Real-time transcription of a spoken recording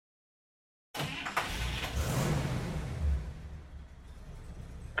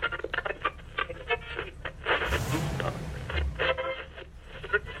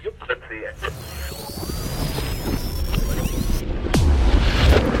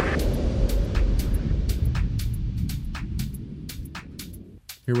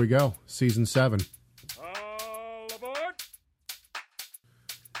Here we go. Season 7. All aboard!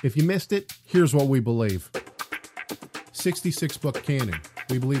 If you missed it, here's what we believe. 66 book canon.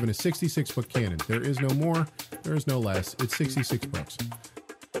 We believe in a 66 book canon. There is no more, there is no less. It's 66 books.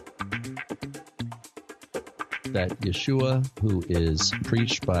 That Yeshua, who is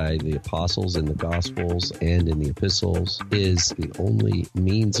preached by the apostles in the Gospels and in the epistles, is the only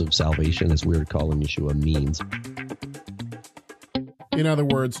means of salvation, as we would call him, Yeshua means. In other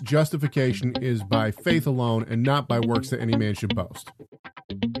words, justification is by faith alone and not by works that any man should boast.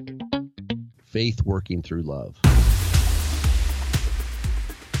 Faith working through love.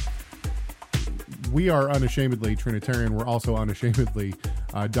 We are unashamedly Trinitarian. We're also unashamedly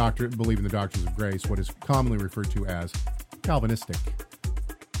believe in the doctrines of grace, what is commonly referred to as Calvinistic.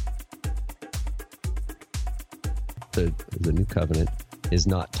 The new covenant is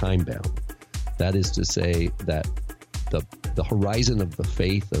not time bound. That is to say that the horizon of the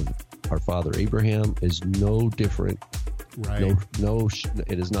faith of our father Abraham is no different. Right.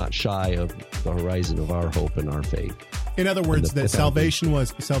 It is not shy of the horizon of our hope and our faith. In other words, that salvation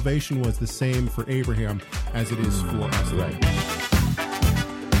was the same for Abraham as it is for us. Right.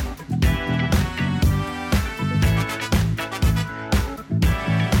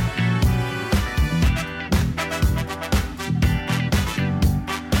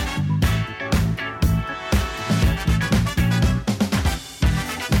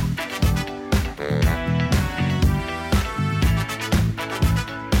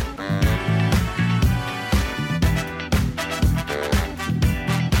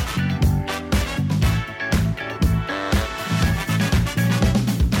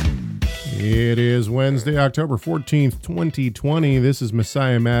 It is Wednesday, October 14th, 2020. This is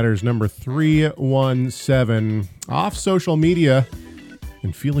Messiah Matters number 317. Off social media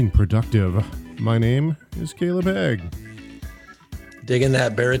and feeling productive. My name is Caleb Haig. Digging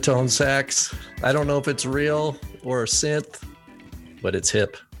that baritone sax. I don't know if it's real or a synth, but it's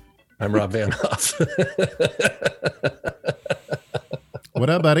hip. I'm Rob Van Hoff. What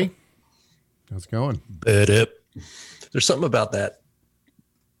up, buddy? How's it going? There's something about that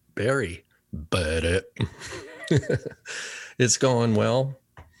Barry. It's going well.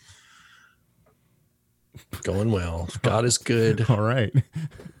 Going well. God is good. All right.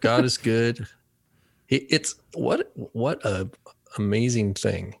 God is good. It's what a amazing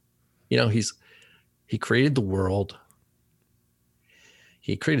thing. You know, he created the world.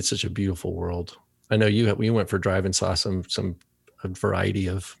 He created such a beautiful world. I know we went for a drive and saw some variety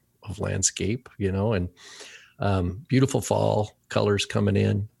of landscape, you know, and beautiful fall colors coming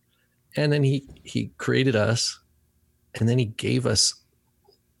in. And then he created us, and then he gave us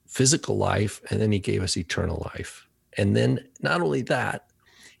physical life, and then he gave us eternal life. And then not only that,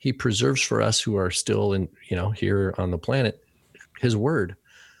 he preserves for us who are still here on the planet, his word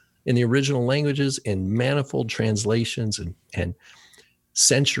in the original languages, in manifold translations and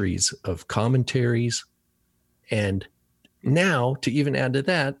centuries of commentaries. And now, to even add to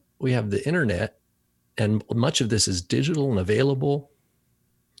that, we have the internet, and much of this is digital and available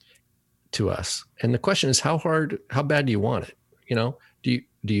to us. And the question is, how bad do you want it? You know, do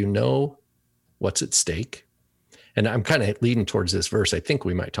you know what's at stake? And I'm kind of leading towards this verse. I think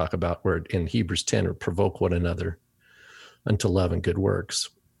we might talk about where in Hebrews 10, or provoke one another unto love and good works.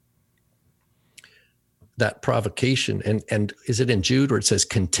 That provocation, and is it in Jude where it says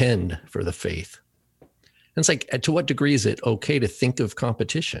contend for the faith? And it's like, to what degree is it okay to think of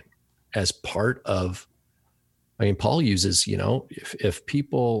competition as part of, Paul uses, if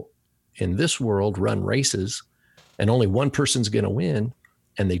people in this world run races and only one person's going to win,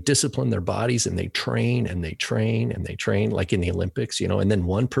 and they discipline their bodies and they train and they train and they train, like in the Olympics, and then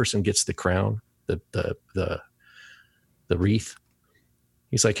one person gets the crown, the wreath.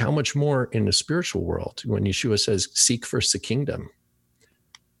 He's like, how much more in the spiritual world when Yeshua says, seek first the kingdom?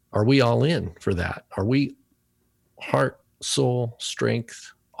 Are we all in for that? Are we heart, soul,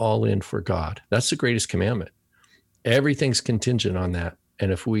 strength, all in for God? That's the greatest commandment. Everything's contingent on that.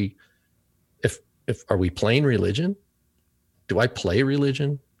 And if are we playing religion? Do I play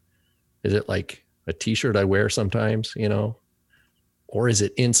religion? Is it like a t-shirt I wear sometimes, or is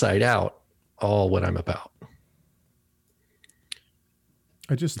it inside out all what I'm about?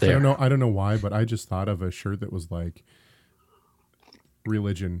 I don't know why, but I just thought of a shirt that was like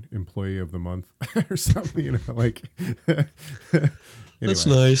religion employee of the month or something, like anyway. That's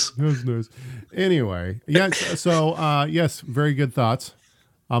nice. That's nice. Anyway, yes. So, yes, very good thoughts.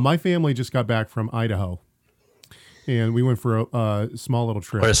 My family just got back from Idaho, and we went for a small little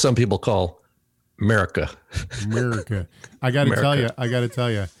trip. Or as some people call America. I got to tell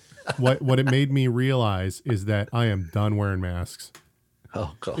you, what it made me realize is that I am done wearing masks.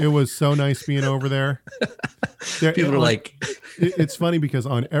 Oh God. It was so nice being over there. People are like, it's funny because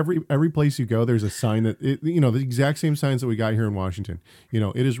on every place you go, there's a sign that the exact same signs that we got here in Washington.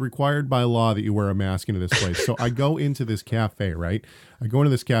 It is required by law that you wear a mask into this place. So I go into this cafe, right? I go into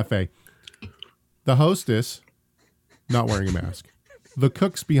this cafe. The hostess not wearing a mask. The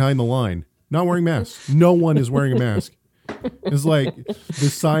cooks behind the line not wearing masks. No one is wearing a mask. It's like the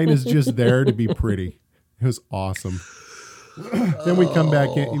sign is just there to be pretty. It was awesome. Then we come back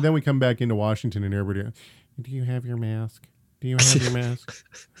in. Then we come back into Washington, and everybody, do you have your mask? Do you have your mask?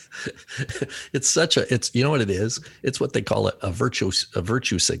 It's you know what it is? It's what they call a virtue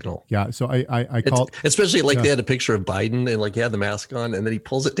signal. Yeah. So I call especially like they had a picture of Biden and like he had the mask on and then he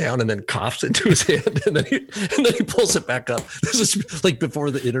pulls it down and then coughs into his hand and then he pulls it back up. This is like before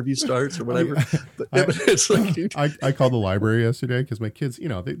the interview starts or whatever. It's like I called the library yesterday because my kids,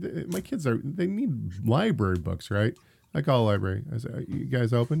 they need library books, right? I call the library. I said, "You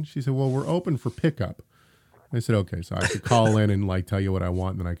guys open?" She said, "Well, we're open for pickup." I said, "Okay." So I could call in and like tell you what I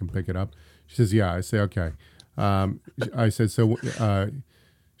want, and then I can pick it up. She says, "Yeah." I say, "Okay." I said, "So," I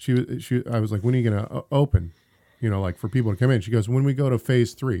was like, "When are you gonna open?" Like for people to come in. She goes, "When we go to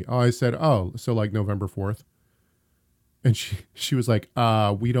phase 3." Oh, I said, "Oh, so like November 4th." And she was like,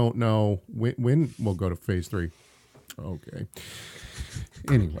 "We don't know when we'll go to phase 3." Okay.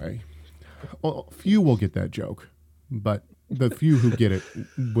 Anyway, few will get that joke, but the few who get it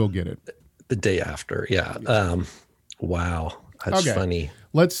will get it. The day after. Yeah. Wow. That's funny.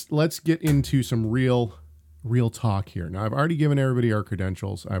 Let's get into some real talk here. Now, I've already given everybody our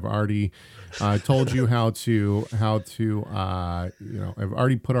credentials. I've already told you how to I've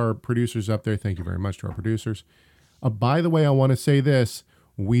already put our producers up there. Thank you very much to our producers. By the way, I want to say this.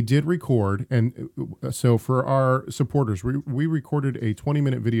 We did record, and so for our supporters, we recorded a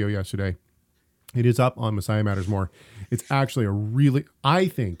 20-minute video yesterday. It is up on Messiah Matters More. It's actually I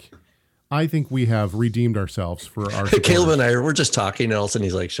think we have redeemed ourselves for our supporters. Caleb and I we're just talking, and all of a sudden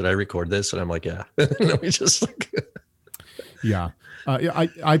he's like, "Should I record this?" And I'm like, "Yeah." And we just like, yeah.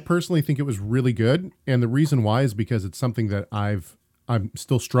 I personally think it was really good, and the reason why is because it's something that I'm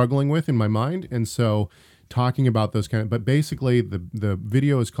still struggling with in my mind, and so talking about those but basically the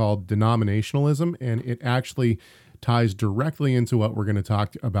video is called Denominationalism, and it actually ties directly into what we're going to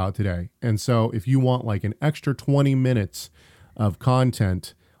talk about today. And so if you want like an extra 20 minutes of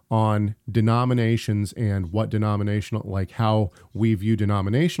content on denominations and what like how we view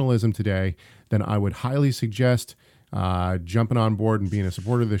denominationalism today, then I would highly suggest jumping on board and being a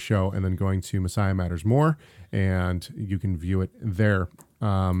supporter of the show and then going to Messiah Matters More, and you can view it there.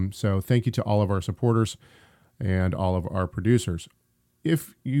 So thank you to all of our supporters and all of our producers.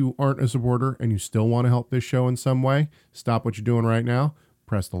 If you aren't a supporter and you still want to help this show in some way, stop what you're doing right now,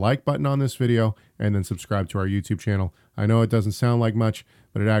 press the like button on this video, and then subscribe to our YouTube channel. I know it doesn't sound like much,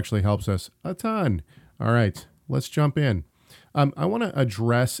 but it actually helps us a ton. All right, let's jump in. I want to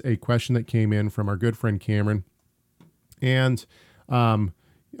address a question that came in from our good friend Cameron. And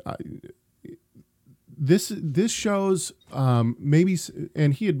this shows maybe,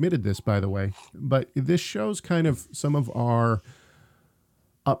 and he admitted this, by the way, but this shows kind of some of our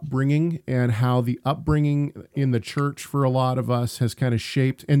upbringing and how the upbringing in the church for a lot of us has kind of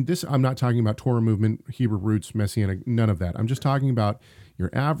shaped. And this, I'm not talking about Torah movement, Hebrew roots, Messianic, none of that. I'm just talking about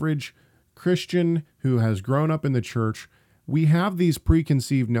your average Christian who has grown up in the church. We have these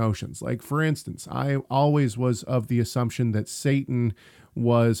preconceived notions. Like, for instance, I always was of the assumption that Satan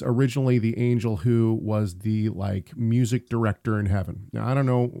was originally the angel who was the like music director in heaven. Now, I don't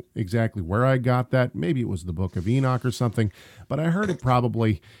know exactly where I got that. Maybe it was the Book of Enoch or something, but I heard it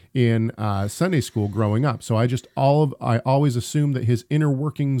probably in Sunday school growing up. So I always assumed that his inner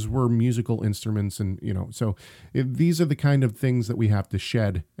workings were musical instruments, and these are the kind of things that we have to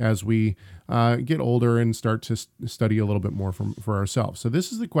shed as we get older and start to study a little bit more for ourselves. So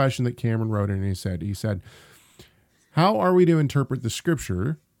this is the question that Cameron wrote in, and he said, how are we to interpret the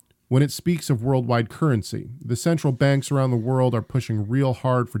scripture when it speaks of worldwide currency? The central banks around the world are pushing real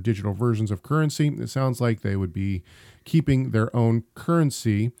hard for digital versions of currency. It sounds like they would be keeping their own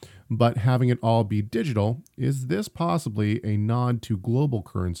currency, but having it all be digital. Is this possibly a nod to global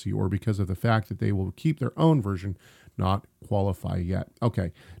currency, or because of the fact that they will keep their own version, not qualify yet?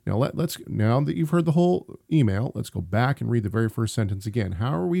 Okay, now now that you've heard the whole email, let's go back and read the very first sentence again.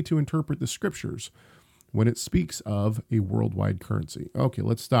 How are we to interpret the scriptures when it speaks of a worldwide currency? Okay,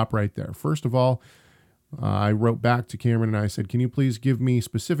 let's stop right there. First of all, I wrote back to Cameron and I said, can you please give me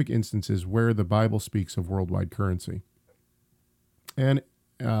specific instances where the Bible speaks of worldwide currency? And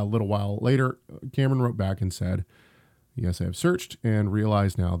a little while later, Cameron wrote back and said, yes, I have searched and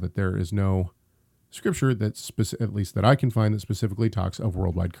realized now that there is no scripture that's at least that I can find that specifically talks of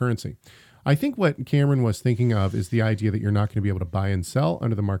worldwide currency. I think what Cameron was thinking of is the idea that you're not going to be able to buy and sell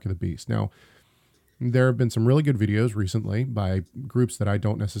under the mark of the beast. Now, there have been some really good videos recently by groups that I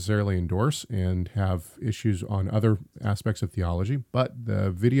don't necessarily endorse and have issues on other aspects of theology, but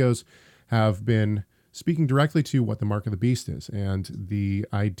the videos have been speaking directly to what the mark of the beast is, and the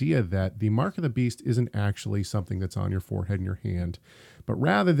idea that the mark of the beast isn't actually something that's on your forehead and your hand, but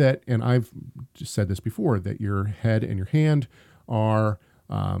rather that, and I've just said this before, that your head and your hand are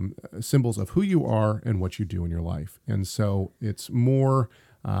symbols of who you are and what you do in your life. And so it's more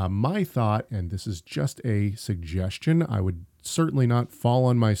my thought, and this is just a suggestion. I would certainly not fall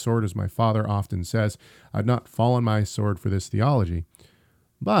on my sword, as my father often says. I'd not fall on my sword for this theology.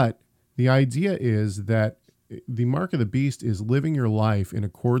 But the idea is that the mark of the beast is living your life in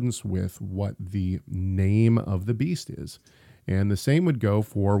accordance with what the name of the beast is. And the same would go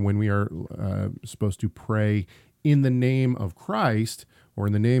for when we are supposed to pray in the name of Christ or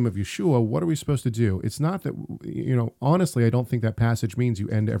in the name of Yeshua. What are we supposed to do? It's not that, honestly, I don't think that passage means you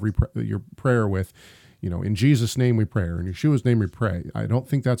end your prayer with, in Jesus' name we pray, or in Yeshua's name we pray. I don't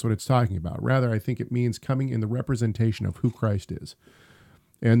think that's what it's talking about. Rather, I think it means coming in the representation of who Christ is.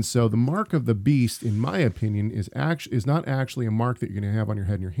 And so the mark of the beast, in my opinion, is not actually a mark that you're going to have on your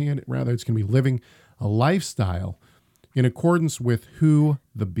head and your hand. Rather, it's going to be living a lifestyle in accordance with who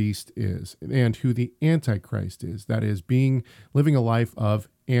the beast is and who the Antichrist is. That is, living a life of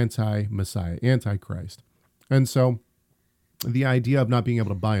anti-Messiah, Antichrist. And so the idea of not being able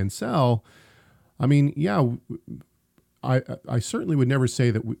to buy and sell, I mean, yeah, I certainly would never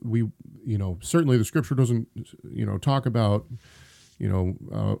say that we certainly the scripture doesn't, talk about,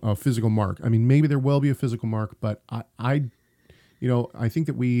 a physical mark. I mean, maybe there will be a physical mark, but I think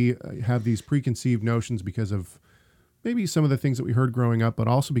that we have these preconceived notions because of maybe some of the things that we heard growing up, but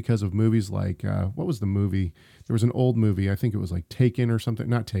also because of movies like, what was the movie? There was an old movie. I think it was like Taken or something.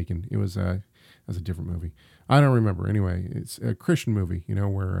 Not Taken. It was a different movie. I don't remember. Anyway, it's a Christian movie,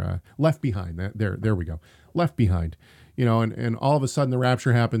 where Left Behind. There we go. Left Behind. And all of a sudden the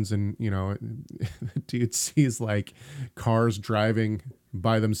rapture happens, and the dude sees like cars driving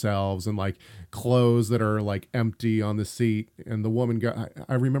by themselves and like clothes that are like empty on the seat, and the woman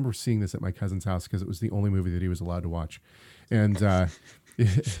I remember seeing this at my cousin's house because it was the only movie that he was allowed to watch, and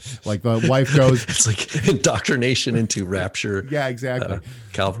like the wife goes, it's like indoctrination into rapture. Yeah, exactly.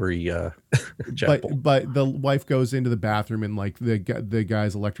 Calvary chapel. But the wife goes into the bathroom, and like the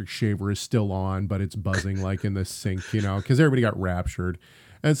guy's electric shaver is still on, but it's buzzing like in the sink, because everybody got raptured.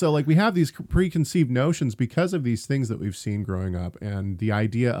 And so like we have these preconceived notions because of these things that we've seen growing up, and the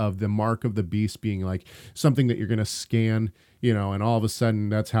idea of the mark of the beast being like something that you're going to scan, and all of a sudden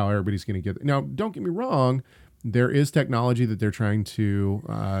that's how everybody's going to get it. Now, don't get me wrong. There is technology that they're trying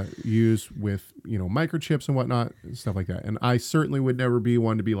to use with, microchips and whatnot, stuff like that. And I certainly would never be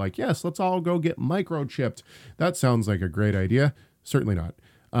one to be like, yes, let's all go get microchipped. That sounds like a great idea. Certainly not.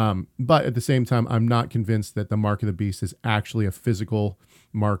 But at the same time, I'm not convinced that the mark of the beast is actually a physical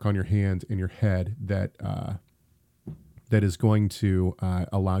mark on your hand and your head that is going to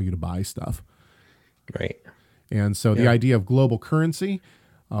allow you to buy stuff. Right. And so the idea of global currency,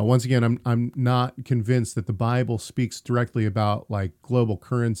 once again, I'm not convinced that the Bible speaks directly about like global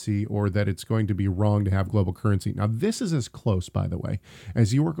currency, or that it's going to be wrong to have global currency. Now, this is as close, by the way,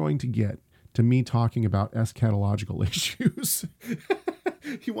 as you are going to get to me talking about eschatological issues.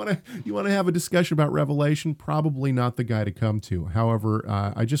 You want to have a discussion about Revelation? Probably not the guy to come to. However,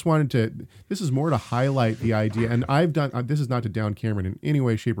 I just wanted to. This is more to highlight the idea, and I've done. This is not to down Cameron in any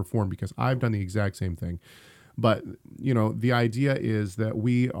way, shape, or form, because I've done the exact same thing. But, the idea is that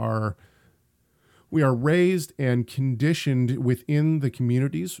we are raised and conditioned within the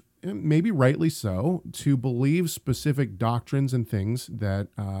communities, maybe rightly so, to believe specific doctrines and things that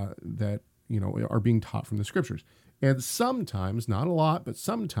are being taught from the scriptures. And sometimes, not a lot, but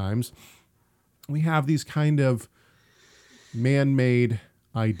sometimes we have these kind of man-made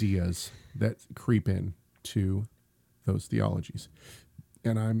ideas that creep in to those theologies.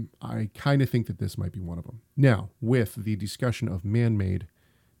 And I kind of think that this might be one of them. Now, with the discussion of man-made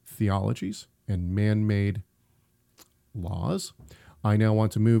theologies and man-made laws, I now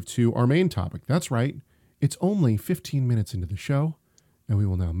want to move to our main topic. That's right. It's only 15 minutes into the show, and we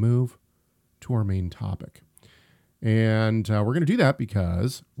will now move to our main topic. And we're going to do that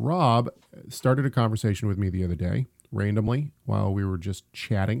because Rob started a conversation with me the other day, randomly, while we were just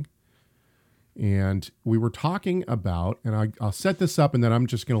chatting. And we were talking about, and I'll set this up, and then I'm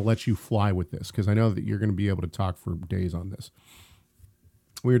just going to let you fly with this, because I know that you're going to be able to talk for days on this.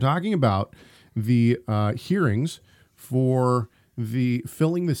 We were talking about the hearings for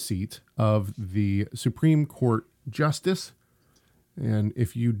filling the seat of the Supreme Court Justice. And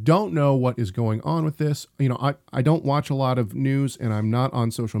if you don't know what is going on with this, I don't watch a lot of news, and I'm not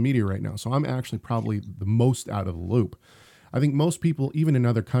on social media right now. So I'm actually probably the most out of the loop. I think most people, even in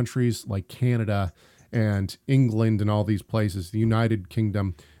other countries like Canada and England and all these places, the United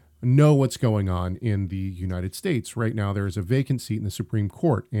Kingdom, know what's going on in the United States. Right now, there is a vacant seat in the Supreme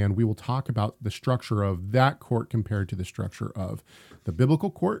Court, and we will talk about the structure of that court compared to the structure of the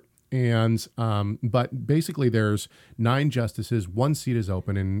biblical court. And but basically, there's 9 justices, 1 seat is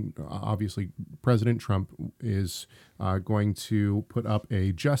open, and obviously President Trump is going to put up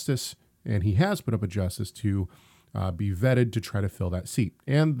a justice, and he has put up a justice to be vetted to try to fill that seat.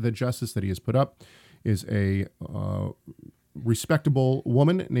 And the justice that he has put up is a respectable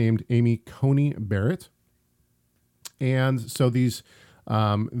woman named Amy Coney Barrett. And so they're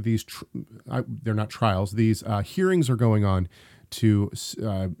not trials. These hearings are going on to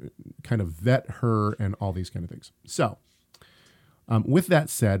kind of vet her and all these kind of things. So with that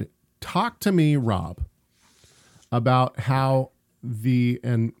said, talk to me, Rob, about how we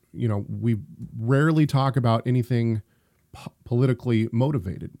rarely talk about anything politically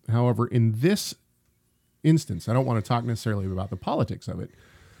motivated. However, in this instance, I don't want to talk necessarily about the politics of it,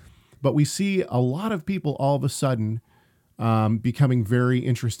 but we see a lot of people all of a sudden becoming very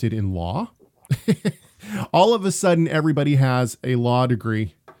interested in law. All of a sudden, everybody has a law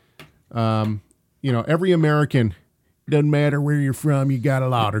degree. Every American, doesn't matter where you're from, you got a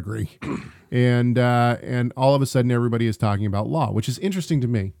law degree. And all of a sudden, everybody is talking about law, which is interesting to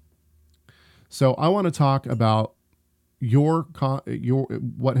me. So I want to talk about your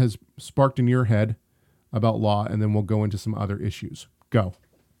what has sparked in your head about law, and then we'll go into some other issues. Go.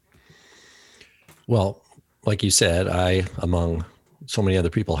 Well, like you said, I, among so many other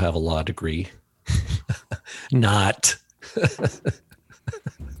people, have a law degree. Not.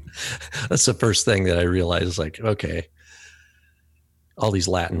 That's the first thing that I realized, like, okay, all these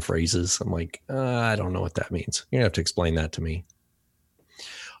Latin phrases. I'm like, I don't know what that means. You're gonna have to explain that to me.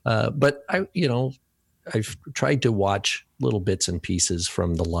 But I've tried to watch little bits and pieces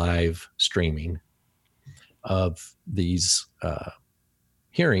from the live streaming of these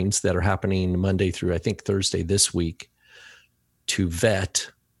hearings that are happening Monday through, I think, Thursday this week to vet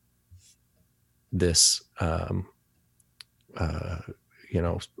this,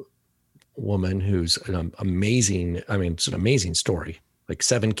 woman who's an amazing, it's an amazing story, like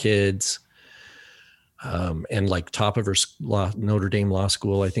 7 kids, and like top of her Notre Dame Law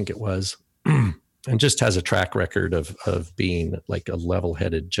School, I think it was, and just has a track record of being like a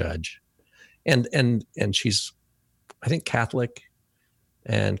level-headed judge. And she's, I think, Catholic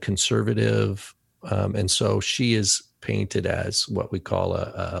and conservative. And so she is painted as what we call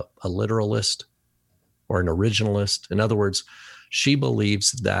a literalist or an originalist. In other words, she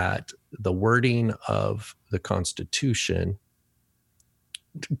believes that the wording of the Constitution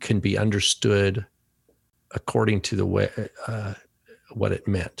can be understood according to the way what it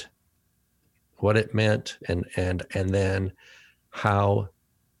meant, and then how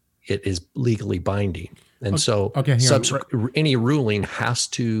it is legally binding. And so any ruling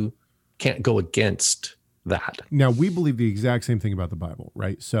can't go against that. Now, we believe the exact same thing about the Bible,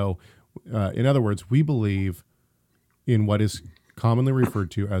 right? So in other words, we believe in what is commonly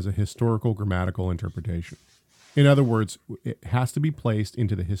referred to as a historical grammatical interpretation. In other words, it has to be placed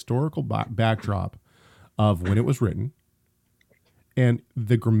into the historical backdrop of when it was written and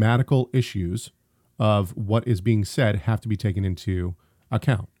the grammatical issues of what is being said have to be taken into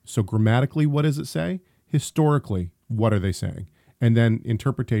account. So grammatically, what does it say? Historically, what are they saying? And then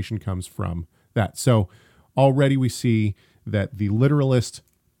interpretation comes from that. So already we see that the literalist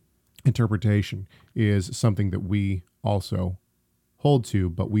interpretation is something that we also hold to,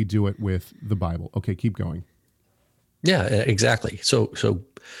 but we do it with the Bible. Okay, keep going. Yeah, exactly. So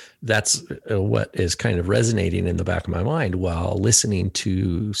that's what is kind of resonating in the back of my mind while listening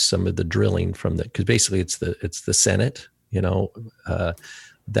to some of the drilling from because basically it's the Senate,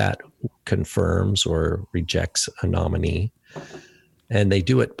 that confirms or rejects a nominee, and they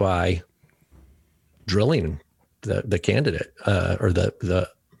do it by drilling the candidate or the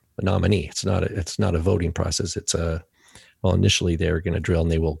nominee. It's not a voting process. Initially they're going to drill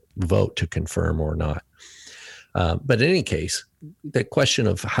and they will vote to confirm or not. But in any case, the question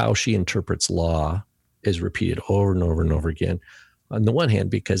of how she interprets law is repeated over and over and over again. On the one hand,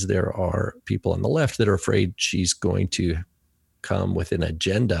 because there are people on the left that are afraid she's going to come with an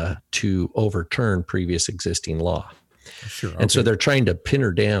agenda to overturn previous existing law. Sure. And so they're trying to pin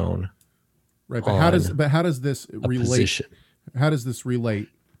her down. Right. But how does this relate? Position. How does this relate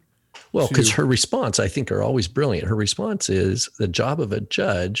Well, because her response, I think, are always brilliant. Her response is the job of a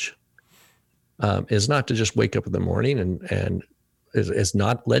judge is not to just wake up in the morning and is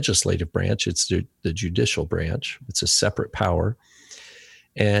not legislative branch. It's the judicial branch. It's a separate power.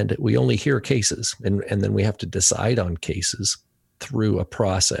 And we only hear cases, and then we have to decide on cases through a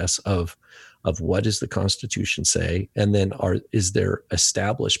process of what does the Constitution say, and then is there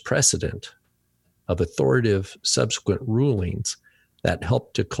established precedent of authoritative subsequent rulings that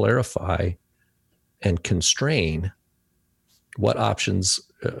help to clarify and constrain what options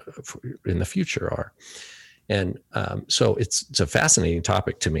in the future are. And so it's a fascinating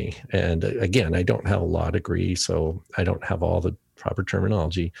topic to me. And again, I don't have a law degree, so I don't have all the proper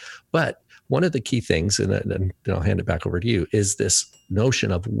terminology. But one of the key things, and then I'll hand it back over to you, is this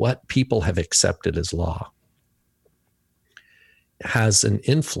notion of what people have accepted as law has an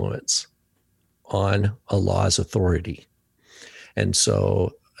influence on a law's authority. And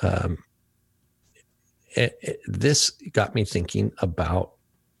so this got me thinking about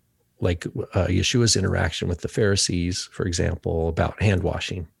like Yeshua's interaction with the Pharisees, for example, about hand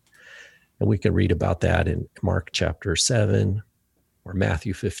washing. And we can read about that in Mark chapter 7 or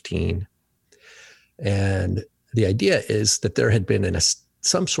Matthew 15. And the idea is that there had been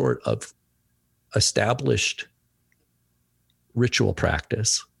some sort of established ritual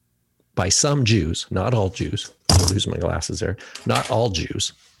practice by some Jews, not all Jews. I'm losing my glasses there. Not all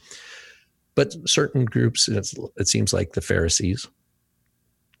Jews, but certain groups, it seems like the Pharisees,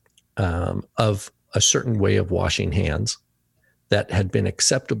 of a certain way of washing hands that had been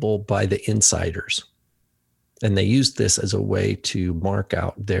acceptable by the insiders. And they used this as a way to mark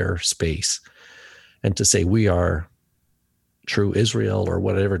out their space and to say, we are true Israel, or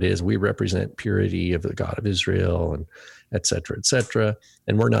whatever it is. We represent purity of the God of Israel, and et cetera, et cetera.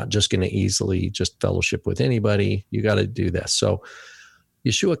 And we're not just going to easily just fellowship with anybody. You got to do this. So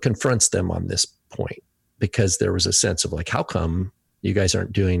Yeshua confronts them on this point, because there was a sense of like, how come you guys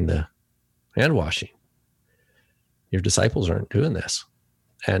aren't doing the hand washing? Your disciples aren't doing this.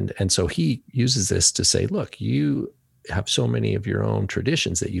 And so he uses this to say, look, you have so many of your own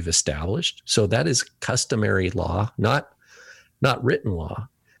traditions that you've established. So that is customary law, not written law,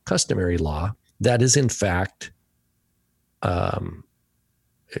 customary law. That is in fact, it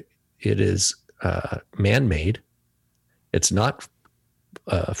is man-made. It's not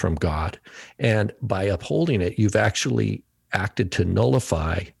from God. And by upholding it, you've actually acted to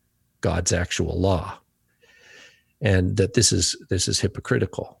nullify God's actual law. And that this is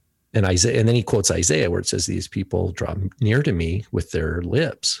hypocritical. And Isaiah, and then he quotes Isaiah, where it says, these people draw near to me with their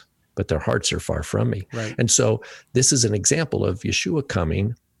lips, but their hearts are far from me. Right. And so this is an example of Yeshua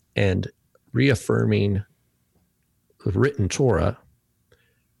coming and reaffirming the written Torah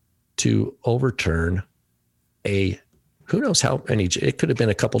to overturn who knows how many, it could have been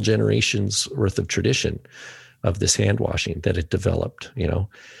a couple generations worth of tradition of this hand washing that it developed,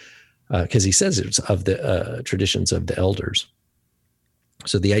 because he says it's of the traditions of the elders.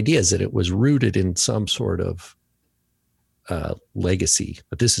 So the idea is that it was rooted in some sort of legacy,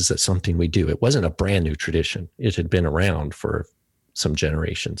 but this is something we do. It wasn't a brand new tradition. It had been around for some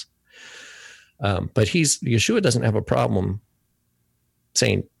generations. But Yeshua doesn't have a problem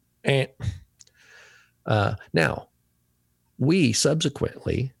saying, now, we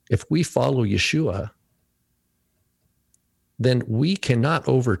subsequently, if we follow Yeshua, then we cannot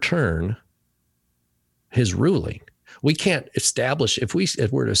overturn his ruling. We can't establish, if we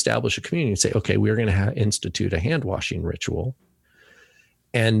were to establish a community and say, okay, we're going to institute a hand washing ritual,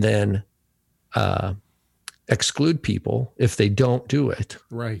 and then exclude people if they don't do it.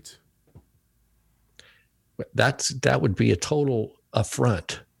 Right. That would be a total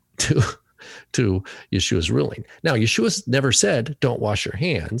affront to Yeshua's ruling. Now, Yeshua's never said, don't wash your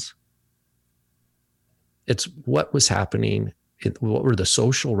hands. It's what was happening, what were the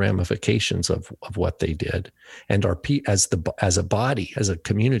social ramifications of what they did, and as a body, as a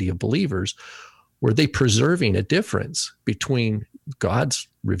community of believers, were they preserving a difference between God's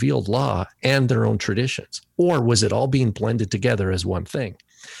revealed law and their own traditions, or was it all being blended together as one thing?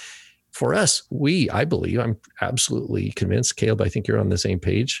 For us, I believe, I'm absolutely convinced, Caleb, I think you're on the same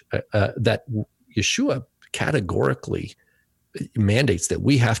page, that Yeshua categorically mandates that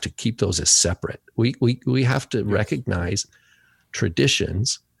we have to keep those as separate. We have to recognize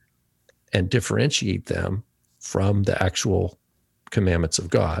traditions and differentiate them from the actual commandments of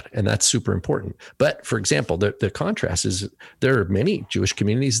God. And that's super important. But for example, the contrast is there are many Jewish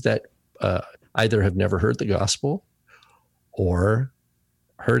communities that either have never heard the gospel or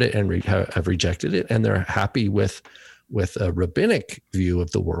heard it and have rejected it. And they're happy with a rabbinic view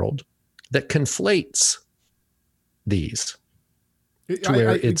of the world that conflates these. to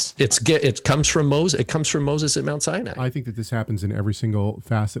where it comes from Moses. It comes from Moses at Mount Sinai. I think that this happens in every single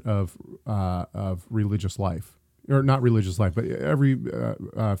facet of religious life, or not religious life, but every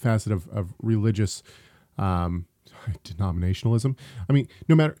facet of religious denominationalism. I mean,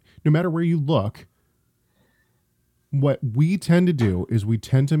 no matter where you look, what we tend to do is we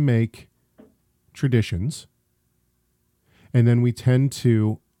tend to make traditions, and then we tend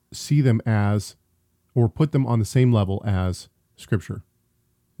to see them as, or put them on the same level as Scripture.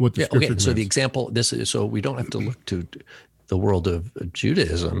 What the Scripture So the example, this is, so we don't have to look to the world of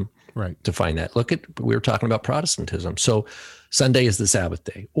Judaism, right, to find that. We were talking about Protestantism. So Sunday is the Sabbath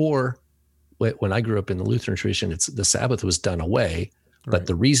day. Or when I grew up in the Lutheran tradition, the Sabbath was done away, but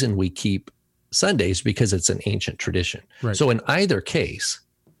the reason we keep Sundays is because it's an ancient tradition. Right. So in either case,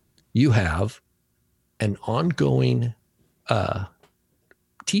 you have an ongoing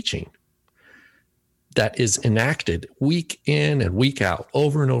teaching that is enacted week in and week out,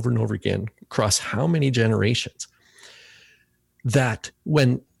 over and over and over again, across how many generations, that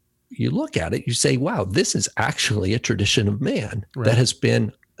when you look at it, you say, wow, this is actually a tradition of man that has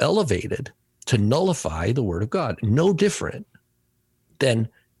been elevated to nullify the word of God. No different than,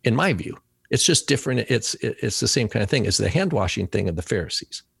 in my view, it's just different. It's the same kind of thing as the hand washing thing of the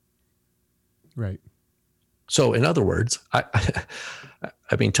Pharisees. Right. So in other words, I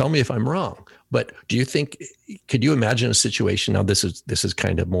mean, tell me if I'm wrong, but do you think, could you imagine a situation, now this is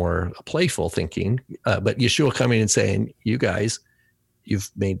kind of more playful thinking, but Yeshua coming and saying, you guys,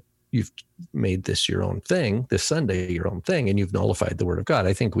 you've made this your own thing, this Sunday your own thing, and you've nullified the word of God.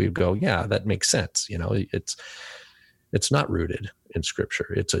 I think we'd go, yeah, that makes sense. You know, it's not rooted in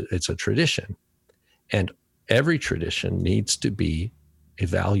Scripture. It's a tradition, and every tradition needs to be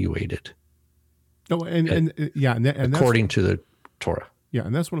evaluated. No, and according to the Torah. Yeah,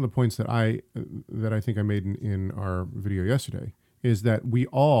 and that's one of the points that I think I made in our video yesterday, is that we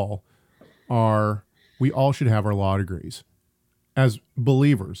all should have our law degrees. As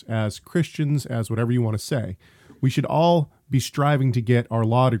believers, as Christians, as whatever you want to say, we should all be striving to get our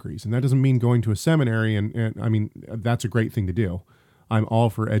law degrees. And that doesn't mean going to a seminary, and I mean, that's a great thing to do. I'm all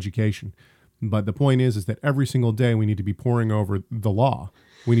for education. But the point is that every single day we need to be poring over the law.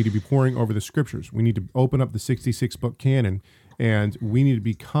 We need to be poring over the Scriptures. We need to open up the 66-book canon, and we need to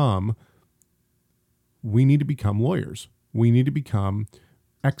become lawyers. We need to become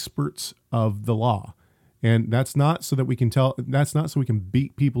experts of the law. And that's not so that we can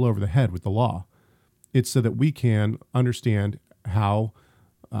beat people over the head with the law. It's so that we can understand how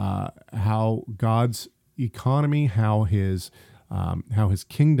God's economy, how his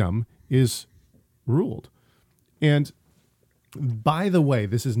kingdom is ruled. And by the way,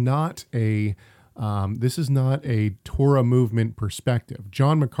 this is not a Torah movement perspective.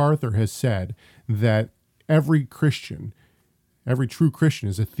 John MacArthur has said that every true Christian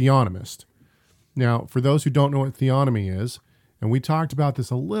is a theonomist. Now, for those who don't know what theonomy is, and we talked about this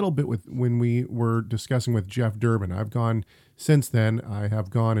a little bit when we were discussing with Jeff Durbin. Since then, I have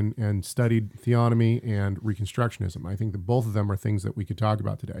gone and studied theonomy and Reconstructionism. I think that both of them are things that we could talk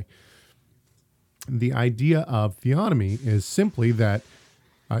about today. The idea of theonomy is simply that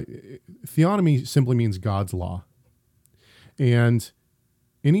theonomy simply means God's law. And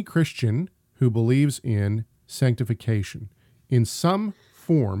any Christian who believes in sanctification in some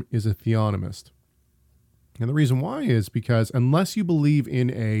form is a theonomist. And the reason why is because unless you believe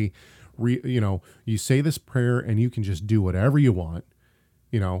in you say this prayer and you can just do whatever you want,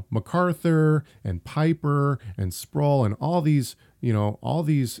 MacArthur and Piper and Sproul and all these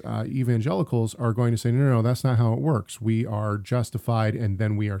evangelicals are going to say, no, that's not how it works. We are justified and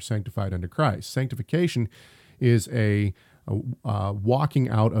then we are sanctified unto Christ. Sanctification is a walking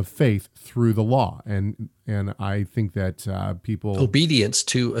out of faith through the law, and I think that people obedience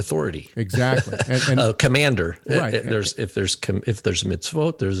to authority, exactly, and a commander. Right. If there's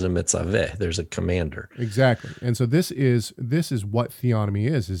mitzvot, there's a mitzaveh. There's a commander. Exactly, and so this is what theonomy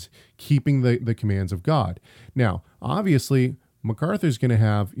is keeping the commands of God. Now, obviously, MacArthur's going to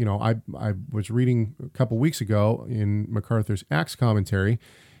have, I was reading a couple weeks ago in MacArthur's Acts commentary.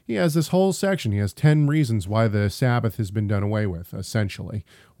 He has this whole section. He has 10 reasons why the Sabbath has been done away with, essentially,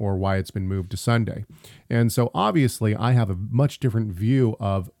 or why it's been moved to Sunday. And so obviously I have a much different view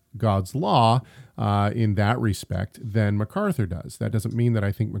of God's law in that respect than MacArthur does. That doesn't mean that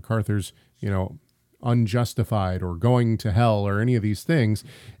I think MacArthur's, unjustified or going to hell or any of these things.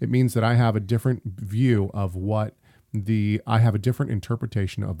 It means that I have a different view of I have a different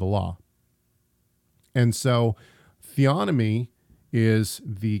interpretation of the law. And so theonomy is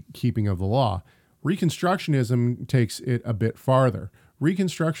the keeping of the law. Reconstructionism takes it a bit farther.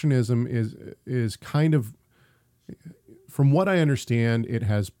 Reconstructionism is kind of, from what I understand, it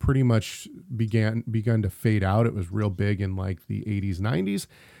has pretty much begun to fade out. It was real big in like the 80s, 90s.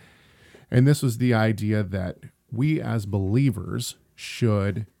 And this was the idea that we as believers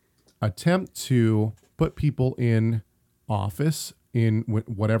should attempt to put people in office in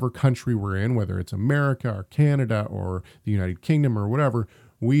whatever country we're in, whether it's America or Canada or the United Kingdom or whatever.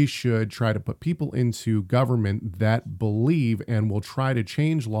 We should try to put people into government that believe and will try to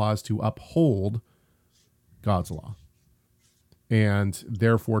change laws to uphold God's law, and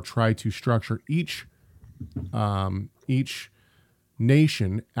therefore try to structure each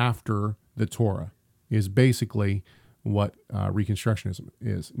nation after the Torah is basically what Reconstructionism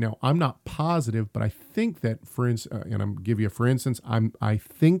is. Now, I'm not positive, but I think that, and I'm give you a for instance, I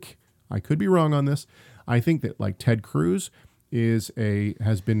think, I could be wrong on this, I think that like Ted Cruz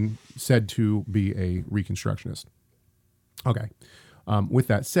has been said to be a Reconstructionist. Okay. With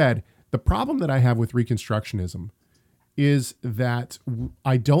that said, the problem that I have with Reconstructionism is that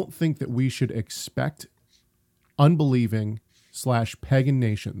I don't think that we should expect unbelieving / pagan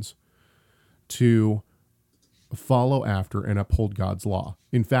nations to follow after and uphold God's law.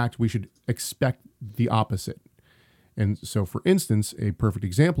 In fact, we should expect the opposite. And so, for instance, a perfect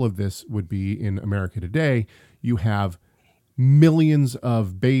example of this would be in America today. You have millions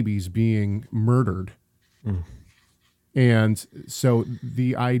of babies being murdered. And so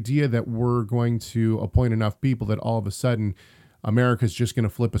the idea that we're going to appoint enough people that all of a sudden America's just going to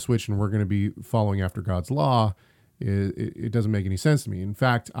flip a switch and we're going to be following after God's law, it doesn't make any sense to me. In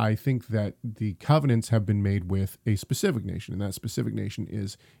fact, I think that the covenants have been made with a specific nation, and that specific nation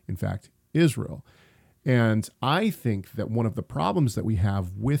is, in fact, Israel. And I think that one of the problems that we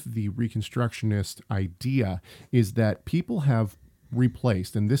have with the Reconstructionist idea is that people have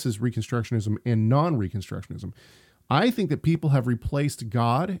replaced, and this is Reconstructionism and non-Reconstructionism, I think that people have replaced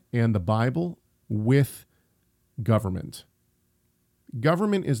God and the Bible with government.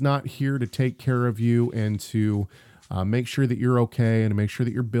 Government is not here to take care of you and to make sure that you're okay and to make sure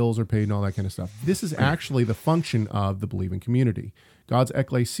that your bills are paid and all that kind of stuff. This is actually the function of the believing community. God's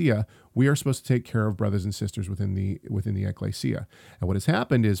ecclesia, we are supposed to take care of brothers and sisters within the ecclesia. And what has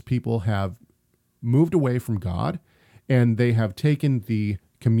happened is people have moved away from God, and they have taken the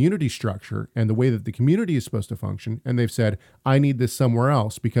community structure and the way that the community is supposed to function, and they've said, I need this somewhere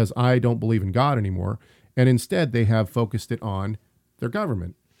else because I don't believe in God anymore. And instead, they have focused it on their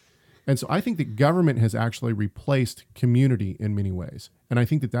government. And so I think that government has actually replaced community in many ways. And I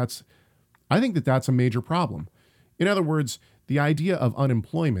think that that's a major problem. In other words, the idea of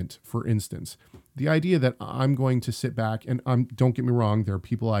unemployment, for instance, the idea that I'm going to sit back and don't get me wrong, there are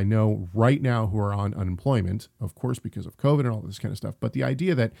people I know right now who are on unemployment, of course, because of COVID and all this kind of stuff. But the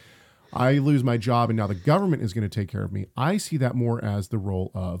idea that I lose my job and now the government is going to take care of me, I see that more as the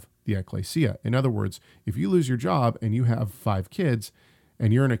role of the ecclesia. In other words, if you lose your job and you have 5 kids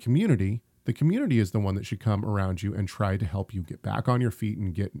and you're in a community, the community is the one that should come around you and try to help you get back on your feet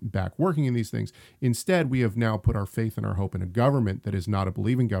and get back working in these things. Instead, we have now put our faith and our hope in a government that is not a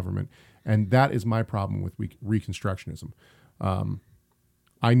believing government. And that is my problem with Reconstructionism.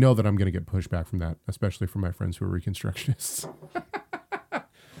 I know that I'm going to get pushback from that, especially from my friends who are Reconstructionists.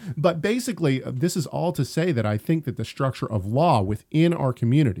 But basically, this is all to say that I think that the structure of law within our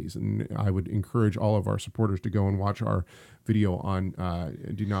communities, and I would encourage all of our supporters to go and watch our video on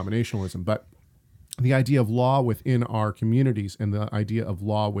denominationalism, but the idea of law within our communities and the idea of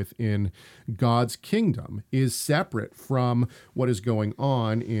law within God's kingdom is separate from what is going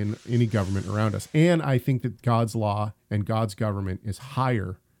on in any government around us. And I think that God's law and God's government is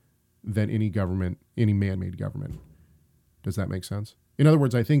higher than any government, any man-made government. Does that make sense? In other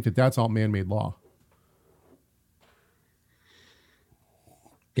words, I think that that's all man-made law.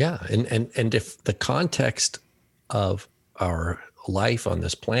 Yeah, and if the context of our life on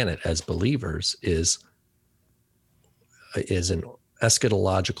this planet as believers is an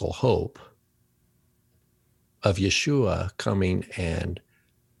eschatological hope of Yeshua coming and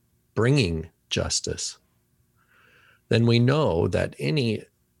bringing justice, then we know that any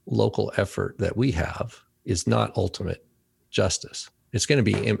local effort that we have is not ultimate justice. It's going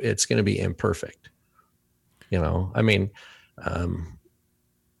to be imperfect. I mean,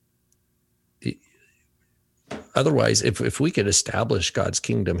 otherwise, if we could establish God's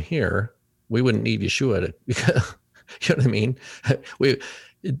kingdom here, we wouldn't need Yeshua to, you know what I mean?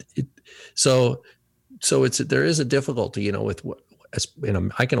 So there is a difficulty, with what,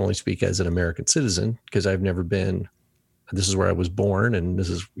 I can only speak as an American citizen because I've never been, this is where I was born and this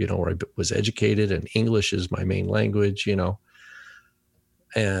is, where I was educated, and English is my main language,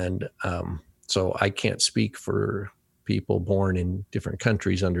 and so I can't speak for people born in different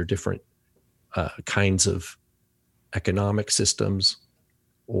countries under different kinds of economic systems,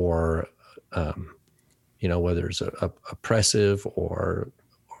 or whether it's oppressive or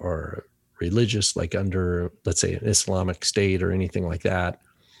religious, like under, let's say, an Islamic State or anything like that.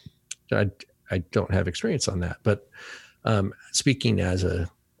 I don't have experience on that, but speaking as a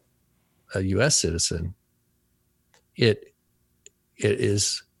U.S. citizen, it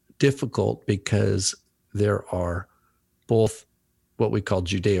is difficult because there are both what we call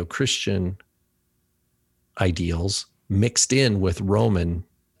Judeo-Christian ideals mixed in with Roman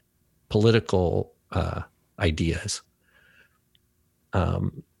political ideas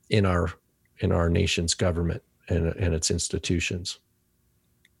in our nation's government and its institutions.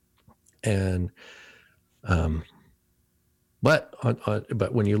 And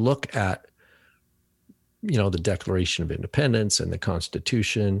but when you look at the Declaration of Independence and the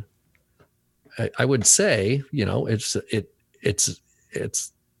Constitution, I would say it's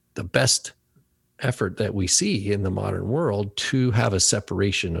the best effort that we see in the modern world to have a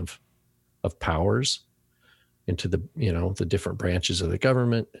separation of powers into the different branches of the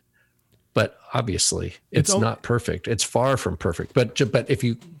government. But obviously, it's not perfect. It's far from perfect. But if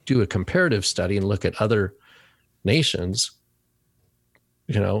you do a comparative study and look at other nations,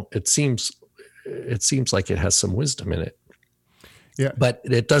 it seems like it has some wisdom in it. Yeah. But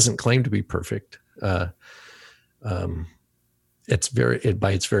it doesn't claim to be perfect. It's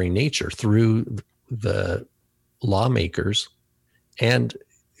by its very nature, through the lawmakers and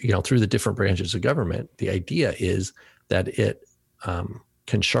through the different branches of government, the idea is that it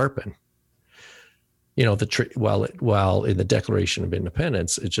can sharpen. While in the Declaration of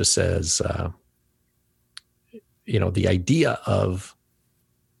Independence, it just says, the idea of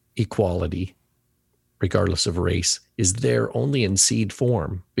equality, regardless of race, is there only in seed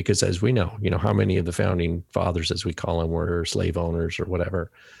form, because as we know, how many of the founding fathers, as we call them, were slave owners or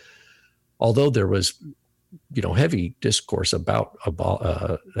whatever. Although there was, heavy discourse about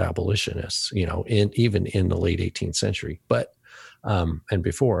abolitionists, even in the late 18th century, but and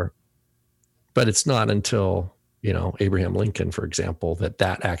before. But it's not until, Abraham Lincoln, for example, that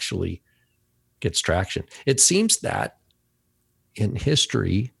actually gets traction. It seems that in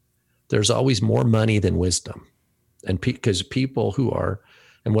history, there's always more money than wisdom. And because people who are,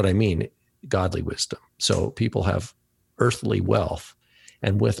 and what I mean, godly wisdom. So people have earthly wealth,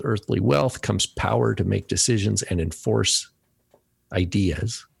 and with earthly wealth comes power to make decisions and enforce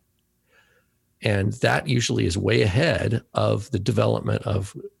ideas. And that usually is way ahead of the development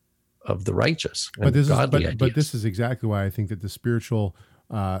of the righteous and godly ideas. But this is exactly why I think that the spiritual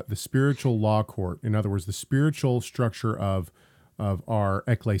law court, in other words, the spiritual structure of our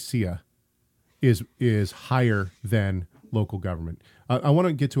ecclesia, is higher than local government. I want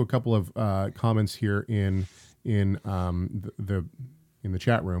to get to a couple of comments here in the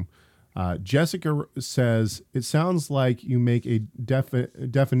chat room. Jessica says, it sounds like you make a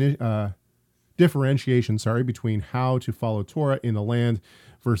differentiation between how to follow Torah in the land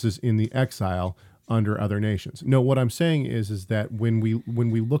versus in the exile under other nations. No, what I'm saying is that when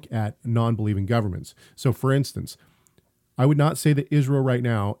we look at non-believing governments, so for instance, I would not say that Israel right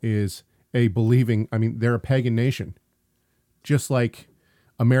now is a believing, they're a pagan nation, just like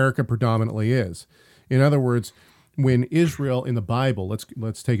America predominantly is. In other words, when Israel in the Bible,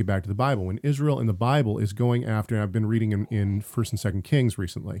 let's take it back to the Bible. When Israel in the Bible is going after, and I've been reading in 1st and 2nd Kings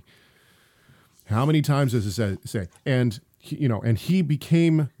recently, how many times does it say? And he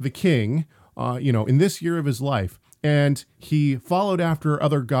became the king, in this year of his life, and he followed after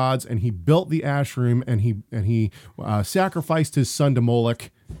other gods, and he built the Asherim, and he sacrificed his son to Moloch.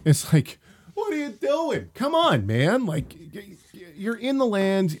 It's like, what are you doing? Come on, man! Like, you're in the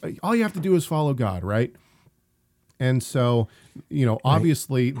land. All you have to do is follow God, right? And so,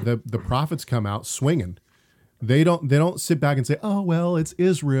 obviously, the prophets come out swinging. They don't sit back and say, oh, well, it's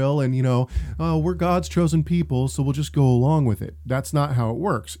Israel and, we're God's chosen people, so we'll just go along with it. That's not how it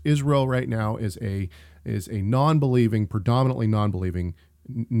works. Israel right now is a non-believing, predominantly non-believing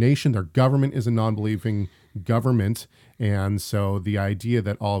nation. Their government is a non-believing government. And so the idea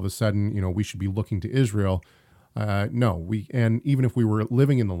that all of a sudden, we should be looking to Israel, no. And even if we were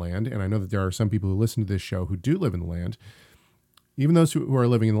living in the land, and I know that there are some people who listen to this show who do live in the land, even those who are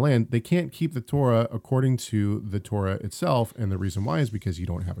living in the land, they can't keep the Torah according to the Torah itself. And the reason why is because you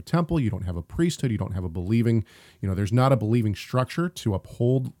don't have a temple, you don't have a priesthood, you don't have a believing, there's not a believing structure to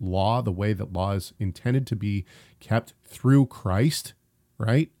uphold law the way that law is intended to be kept through Christ,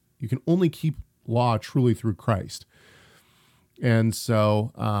 right? You can only keep law truly through Christ. And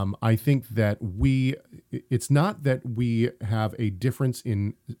so I think that it's not that we have a difference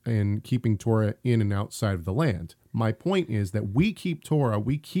in keeping Torah in and outside of the land. My point is that we keep Torah,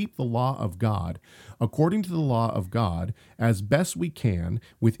 we keep the law of God according to the law of God as best we can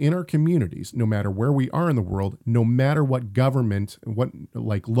within our communities, no matter where we are in the world, no matter what government, what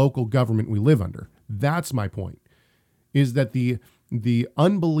like local government we live under. That's my point, is that the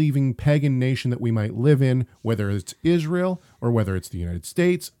unbelieving pagan nation that we might live in, whether it's Israel or whether it's the United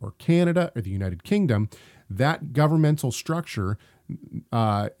States or Canada or the United Kingdom, that governmental structure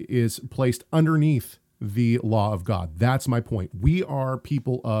is placed underneath the law of God. That's my point. We are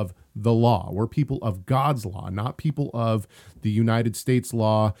people of the law. We're people of God's law, not people of the United States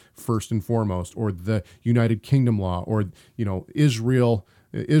law first and foremost, or the United Kingdom law, or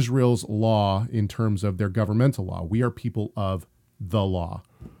Israel's law in terms of their governmental law. We are people of the law,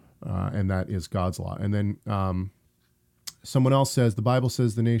 and that is God's law. And then someone else says, the Bible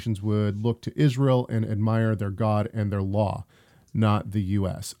says the nations would look to Israel and admire their God and their law, not the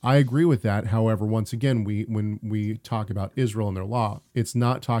U.S. I agree with that. However, once again, when we talk about Israel and their law, it's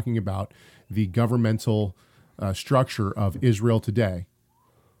not talking about the governmental structure of Israel today.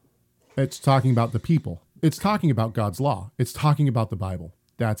 It's talking about the people. It's talking about God's law. It's talking about the Bible.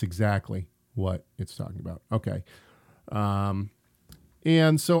 That's exactly what it's talking about. Okay.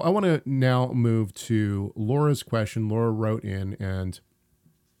 And so I want to now move to Laura's question. Laura wrote in, and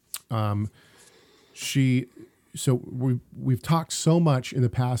we've talked so much in the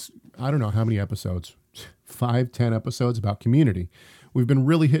past, I don't know how many episodes, 5-10 episodes about community. We've been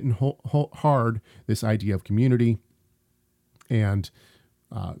really hitting hard this idea of community and,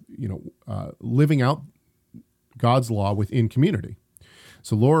 living out God's law within community.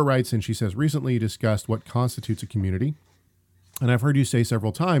 So Laura writes in, she says, recently you discussed what constitutes a community. And I've heard you say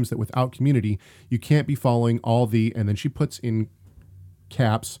several times that without community, you can't be following all the, and then she puts in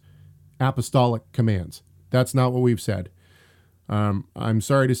caps, apostolic commands. That's not what we've said. I'm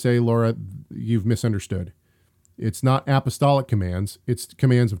sorry to say, Laura, you've misunderstood. It's not apostolic commands. It's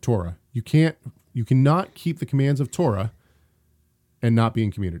commands of Torah. You cannot keep the commands of Torah and not be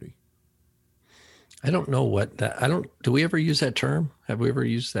in community. I don't know what that, do we ever use that term? Have we ever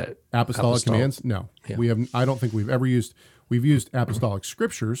used that? Apostolic commands? No, yeah. We have. I don't think we've ever used, we've used apostolic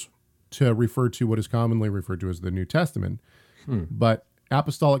scriptures to refer to what is commonly referred to as the New Testament. But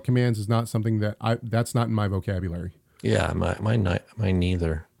apostolic commands is not something that's not in my vocabulary. Yeah, mine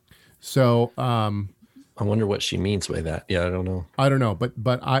neither. So, I wonder what she means by that. Yeah, I don't know. But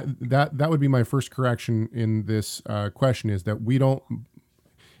that would be my first correction in this question, is that we don't.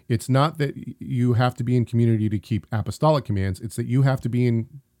 It's not that you have to be in community to keep apostolic commands. It's that you have to be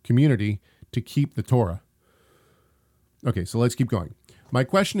in community to keep the Torah. Okay, so let's keep going. My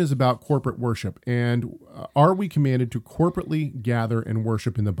question is about corporate worship, and are we commanded to corporately gather and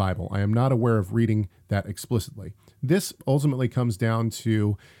worship in the Bible? I am not aware of reading that explicitly. This ultimately comes down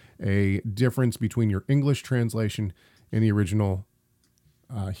to a difference between your English translation and the original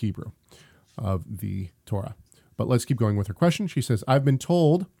Hebrew of the Torah. But let's keep going with her question. She says, I've been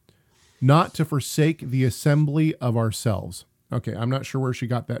told not to forsake the assembly of ourselves. Okay, I'm not sure where she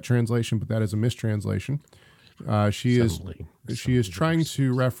got that translation, but that is a mistranslation. She is trying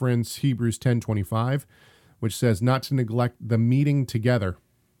to reference Hebrews 10:25, which says not to neglect the meeting together.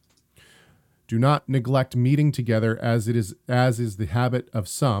 Do not neglect meeting together as is the habit of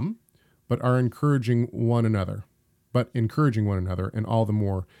some, but encouraging one another, and all the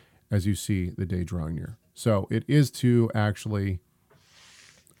more as you see the day drawing near. So it is to actually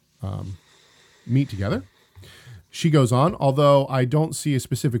meet together. She goes on, although I don't see a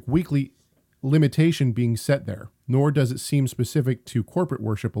specific weekly limitation being set there, nor does it seem specific to corporate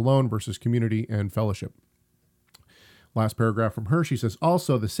worship alone versus community and fellowship. Last paragraph from her, she says,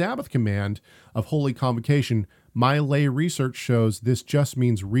 also the Sabbath command of holy convocation, my lay research shows this just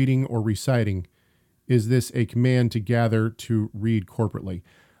means reading or reciting. Is this a command to gather to read corporately?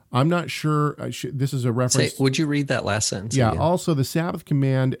 I'm not sure. This is a reference. Would you read that last sentence? Yeah. Again? Also, the Sabbath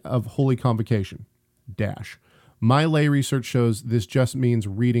command of holy convocation, dash. My lay research shows this just means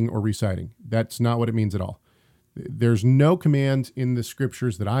reading or reciting. That's not what it means at all. There's no command in the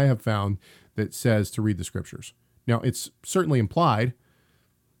scriptures that I have found that says to read the scriptures. Now, it's certainly implied,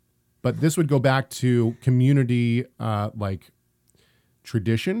 but this would go back to community, like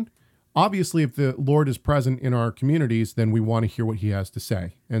tradition. Obviously, if the Lord is present in our communities, then we want to hear what he has to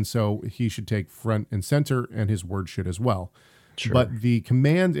say. And so he should take front and center, and his word should as well. Sure. But the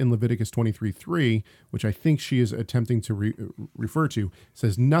command in Leviticus 23:3, which I think she is attempting to refer to,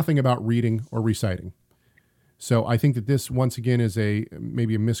 says nothing about reading or reciting. So I think that this, once again, is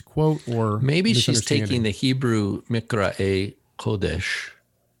maybe a misquote or maybe she's taking the Hebrew Mikra'e kodesh,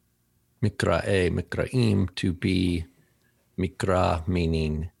 mikra'e, mikra'im, to be mikra,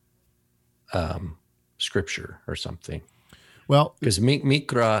 meaning scripture or something. Well, because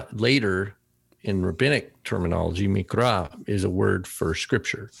mikra later in rabbinic terminology, mikra is a word for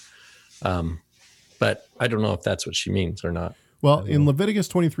scripture. But I don't know if that's what she means or not. well, in Leviticus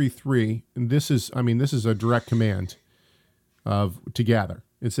 23:3, this is a direct command to gather.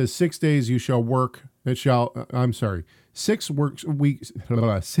 It says 6 days you shall work. 6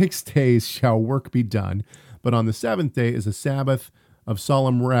 days shall work be done, but on the 7th day is a Sabbath of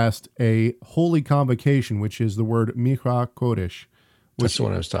solemn rest, a holy convocation, which is the word Mikra Kodesh. That's the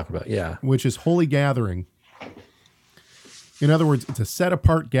one I was talking about, yeah. Which is holy gathering. In other words, it's a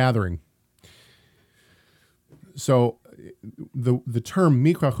set-apart gathering. So the term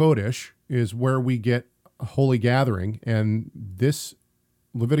Mikra Kodesh is where we get a holy gathering, and this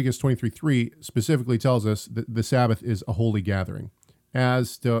Leviticus 23:3 specifically tells us that the Sabbath is a holy gathering,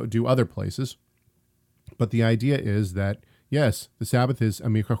 as do other places. But the idea is that, yes, the Sabbath is a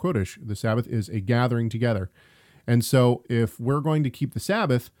Mikra Kodesh. The Sabbath is a gathering together. And so if we're going to keep the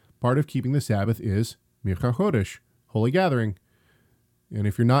Sabbath, part of keeping the Sabbath is Mikra Kodesh, holy gathering. And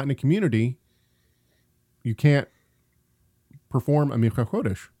if you're not in a community, you can't perform a Mikra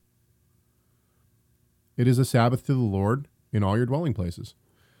Kodesh. It is a Sabbath to the Lord in all your dwelling places.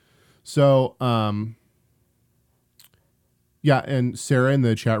 So, yeah, and Sarah in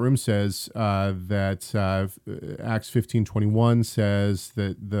the chat room says that Acts 15:21 says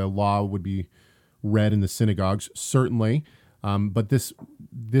that the law would be read in the synagogues. Certainly, but this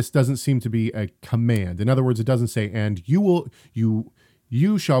doesn't seem to be a command. In other words, it doesn't say, and you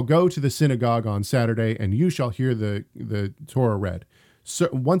shall go to the synagogue on Saturday and you shall hear the Torah read. So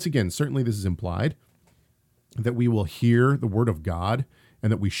once again, certainly this is implied that we will hear the word of God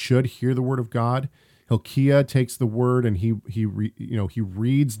and that we should hear the word of God. Hilkiah takes the word and he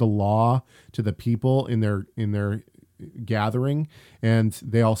reads the law to the people in their gathering, and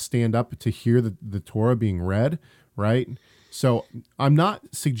they all stand up to hear the Torah being read, right? So I'm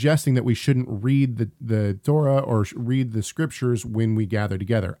not suggesting that we shouldn't read the Torah or read the scriptures when we gather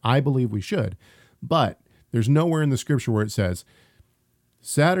together. I believe we should, but there's nowhere in the scripture where it says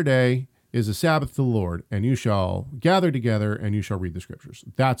Saturday is a Sabbath to the Lord, and you shall gather together and you shall read the scriptures.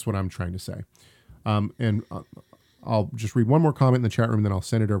 That's what I'm trying to say. And I'll just read one more comment in the chat room, and then I'll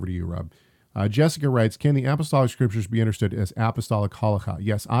send it over to you, Rob. Jessica writes, can the apostolic scriptures be understood as apostolic halakha?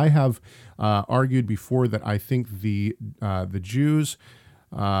 Yes, I have argued before that I think the Jews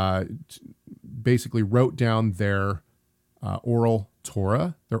basically wrote down their oral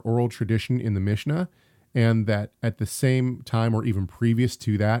Torah, their oral tradition in the Mishnah, and that at the same time or even previous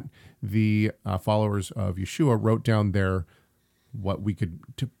to that, the followers of Yeshua wrote down their what we could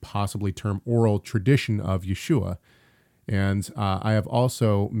possibly term oral tradition of Yeshua. And I have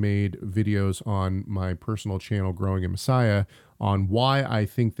also made videos on my personal channel, Growing in Messiah, on why I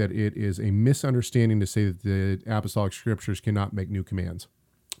think that it is a misunderstanding to say that the apostolic scriptures cannot make new commands.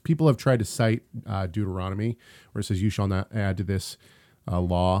 People have tried to cite Deuteronomy, where it says, you shall not add to this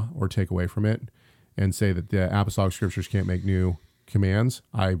law or take away from it, and say that the apostolic scriptures can't make new commands.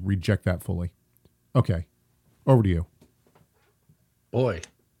 I reject that fully. Okay, over to you. Boy.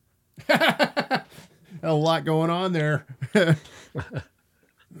 A lot going on there. I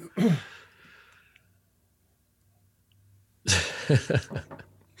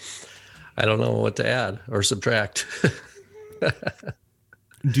don't know what to add or subtract.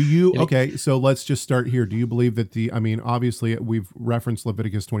 Do you, okay, so let's just start here. Do you believe that obviously we've referenced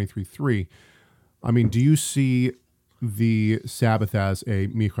Leviticus 23:3. Do you see the Sabbath as a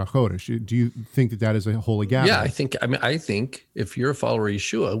Mikra Chodesh? Do you think that is a holy gathering? Yeah, I think if you're a follower of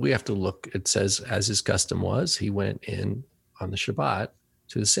Yeshua, we have to look. It says, as his custom was, he went in on the Shabbat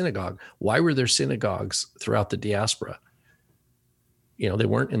to the synagogue. Why were there synagogues throughout the diaspora? They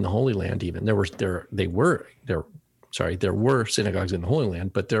weren't in the Holy Land even. There were synagogues in the Holy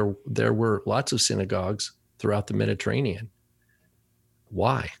Land, but there were lots of synagogues throughout the Mediterranean.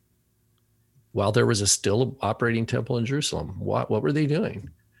 Why? While there was a still operating temple in Jerusalem, what were they doing?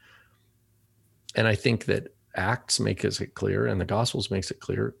 And I think that Acts makes it clear, and the Gospels makes it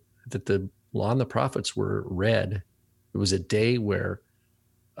clear, that the law and the prophets were read. It was a day where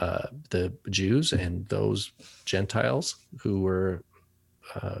the Jews and those Gentiles who were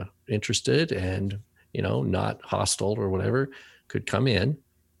interested and not hostile or whatever could come in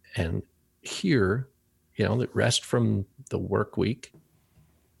and hear, that rest from the work week.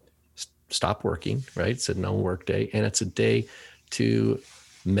 Stop working, right? It's a no work day, and it's a day to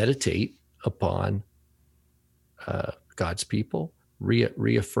meditate upon God's people,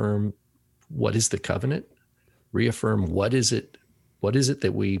 reaffirm what is the covenant, reaffirm what is it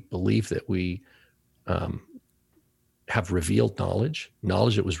that we believe, that we have revealed knowledge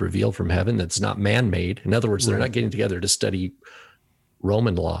that was revealed from heaven, that's not man-made. In other words, they're not getting together to study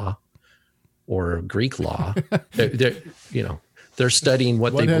Roman law or Greek law. They're studying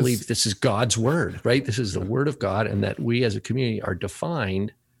what they believe. This is God's word, right? This is the word of God, and that we as a community are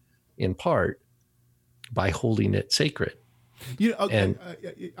defined in part by holding it sacred. And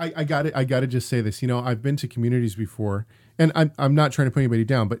I got it. I got to just say this. I've been to communities before, and I'm not trying to put anybody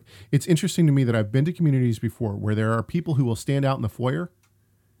down, but it's interesting to me that I've been to communities before where there are people who will stand out in the foyer,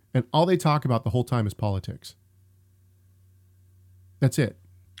 and all they talk about the whole time is politics. That's it.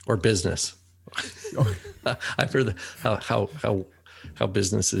 Or business. I've heard how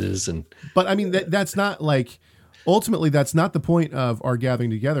business is, but I mean that's not like, ultimately that's not the point of our gathering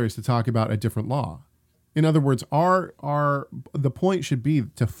together, is to talk about a different law. In other words, the point should be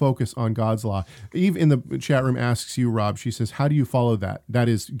to focus on God's law. Eve in the chat room asks you, Rob, she says, how do you follow that? That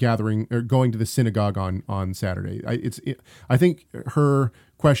is gathering or going to the synagogue on Saturday. I think her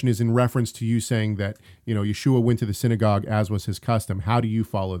question is in reference to you saying that, Yeshua went to the synagogue as was his custom. How do you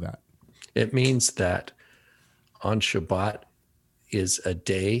follow that? It means that on Shabbat is a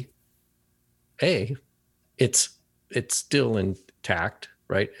day, it's still intact,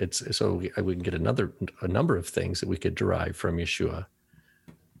 right? So we can get a number of things that we could derive from Yeshua.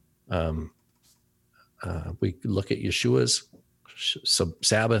 We look at Yeshua's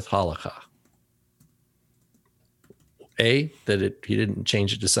Sabbath halakha. He didn't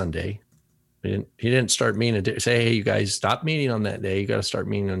change it to Sunday. He didn't start meeting say, hey, you guys stop meeting on that day. You got to start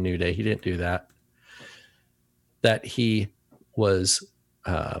meeting on a new day. He didn't do that. That he was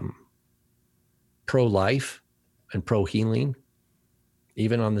pro-life and pro-healing,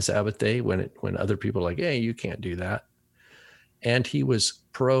 even on the Sabbath day when other people are like, hey, you can't do that. And he was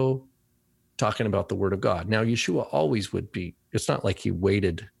pro talking about the word of God. Now, Yeshua always would be, it's not like he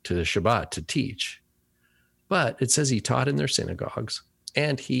waited to the Shabbat to teach, but it says he taught in their synagogues,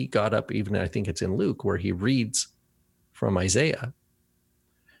 and he got up, even I think it's in Luke, where he reads from Isaiah,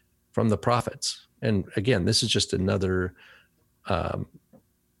 from the prophets. And again, this is just another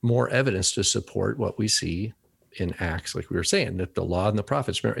more evidence to support what we see in Acts, like we were saying, that the law and the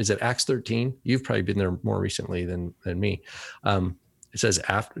prophets. Remember, is it Acts 13? You've probably been there more recently than me. It says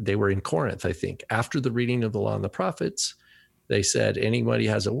after they were in Corinth, I think, after the reading of the law and the prophets, they said, anybody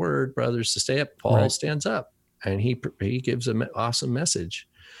has a word, brothers, to stay up. Paul stands up and he gives an awesome message.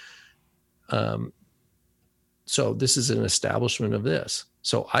 So this is an establishment of this.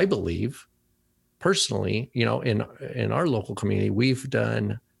 So I believe personally, in our local community, we've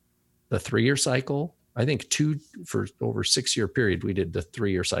done the 3-year cycle. I think for over 6-year period, we did the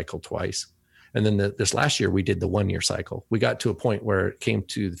 3-year cycle twice. And then this last year, we did the 1-year cycle. We got to a point where it came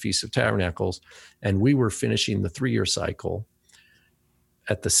to the Feast of Tabernacles, and we were finishing the 3-year cycle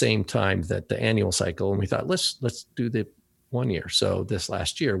at the same time that the annual cycle. And we thought, let's do the 1 year. So this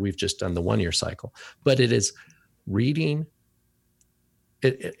last year, we've just done the 1-year cycle. But it is reading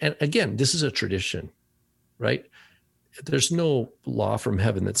it. And again, this is a tradition, right? There's no law from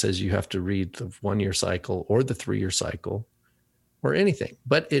heaven that says you have to read the 1-year cycle or the 3-year cycle or anything,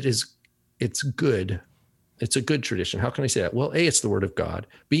 but it's good. It's a good tradition. How can I say that? Well, A, it's the word of God.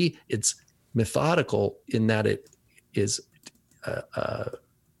 B, it's methodical in that it is a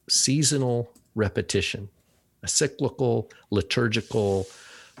seasonal repetition, a cyclical, liturgical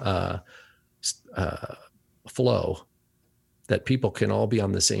flow that people can all be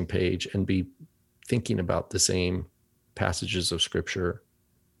on the same page and be thinking about the same passages of scripture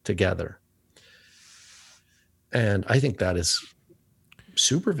together. And I think that is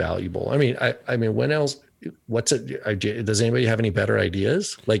super valuable. I mean, when else, does anybody have any better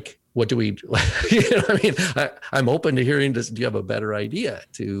ideas? Like, what do we, I'm open to hearing this. Do you have a better idea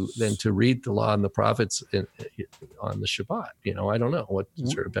than to read the law and the prophets on the Shabbat? I don't know.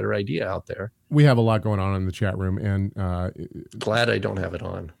 Is there a better idea out there? We have a lot going on in the chat room, and glad I don't have it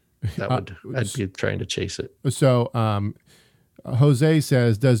on. I'd be trying to chase it. So, Jose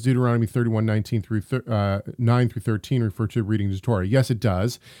says, does Deuteronomy 31:19 through 9 through 13 refer to reading the Torah? Yes, it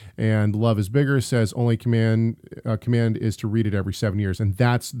does. And Love is Bigger says only command is to read it every 7 years, and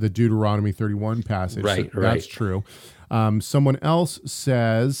that's the Deuteronomy 31 passage. Right, so that's true. Someone else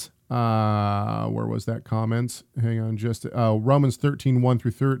says, where was that comment? Hang on, Romans 13:1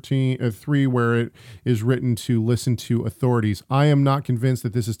 through 3, where it is written to listen to authorities. I am not convinced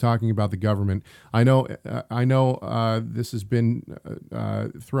that this is talking about the government. I know this has been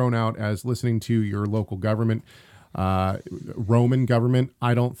thrown out as listening to your local government. Roman government.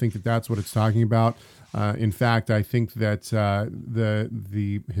 I don't think that that's what it's talking about. In fact, I think that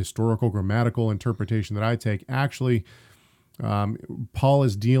the historical grammatical interpretation that I take actually, Paul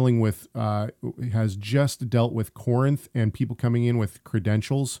is dealing with, has just dealt with Corinth and people coming in with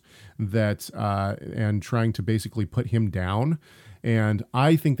credentials that, and trying to basically put him down. And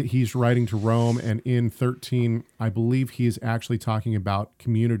I think that he's writing to Rome, and in 13, I believe he is actually talking about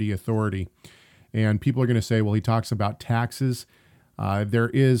community authority. And people are going to say, well, he talks about taxes. There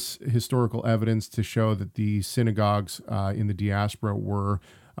is historical evidence to show that the synagogues in the diaspora were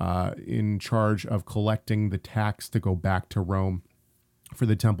in charge of collecting the tax to go back to Rome for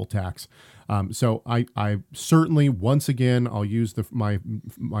the temple tax. So I certainly, once again, I'll use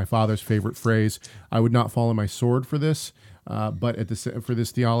my father's favorite phrase, I would not fall on my sword for this, but for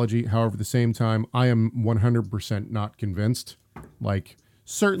this theology. However, at the same time, I am 100% not convinced. Like,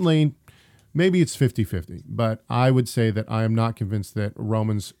 certainly, maybe it's 50-50, but I would say that I am not convinced that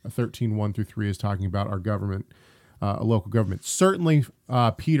Romans 13:1-3 is talking about our government, a local government. Certainly,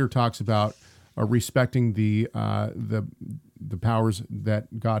 Peter talks about respecting the powers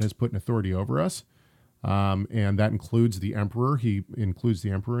that God has put in authority over us, and that includes the emperor. He includes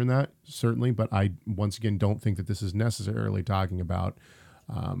the emperor in that, certainly, but I, once again, don't think that this is necessarily talking about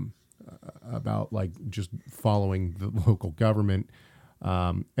like just following the local government.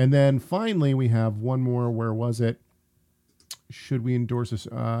 And then finally, we have one more. Where was it? Should we endorse this?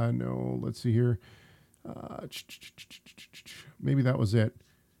 No, let's see here. Maybe that was it.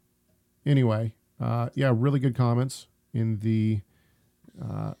 Anyway, yeah, really good comments in the,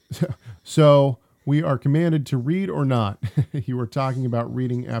 so we are commanded to read or not. You were talking about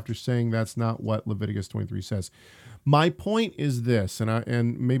reading after saying that's not what Leviticus 23 says. My point is this,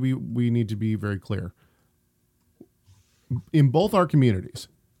 and maybe we need to be very clear. In both our communities,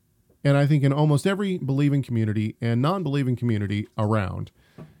 and I think in almost every believing community and non-believing community around,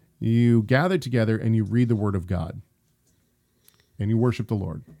 you gather together and you read the Word of God and you worship the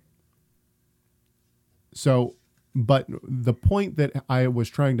Lord. So, but the point that I was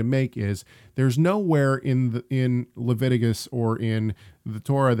trying to make is there's nowhere in Leviticus or in the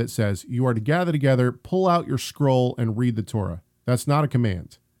Torah that says you are to gather together, pull out your scroll, and read the Torah. That's not a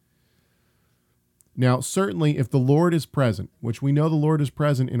command. Now, certainly, if the Lord is present, which we know the Lord is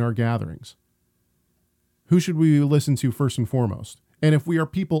present in our gatherings, who should we listen to first and foremost? And if we are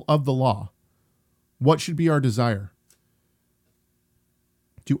people of the law, what should be our desire?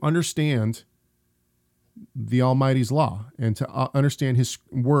 To understand the Almighty's law and to understand His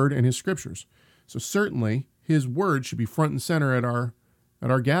Word and His Scriptures. So certainly, His Word should be front and center at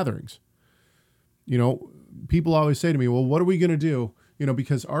our gatherings. You know, people always say to me, well, what are we going to do? You know,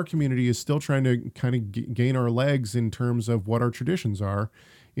 because our community is still trying to kind of gain our legs in terms of what our traditions are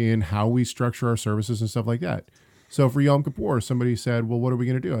in how we structure our services and stuff like that. So for Yom Kippur, somebody said, well, what are we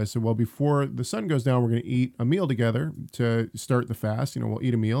going to do? I said, well, before the sun goes down, we're going to eat a meal together to start the fast. You know, we'll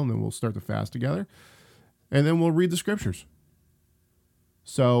eat a meal and then we'll start the fast together. And then we'll read the scriptures.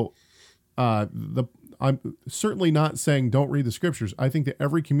 So I'm certainly not saying don't read the scriptures. I think that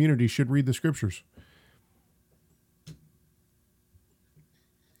every community should read the scriptures.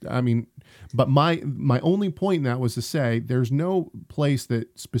 I mean, but my only point in that was to say there's no place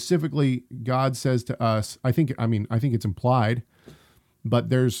that specifically God says to us. I think it's implied, but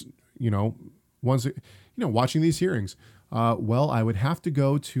there's, watching these hearings, well, I would have to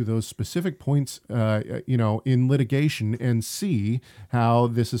go to those specific points, in litigation and see how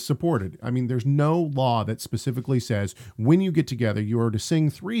this is supported. I mean, there's no law that specifically says when you get together, you are to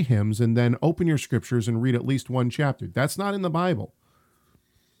sing 3 hymns and then open your scriptures and read at least 1 chapter. That's not in the Bible.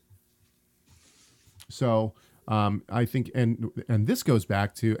 So I think, and this goes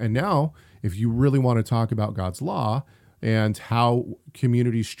back to, and now if you really want to talk about God's law and how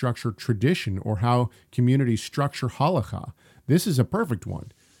communities structure tradition or how communities structure halakha, this is a perfect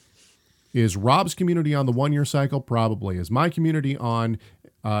one. Is Rob's community on the 1-year cycle? Probably. Is my community on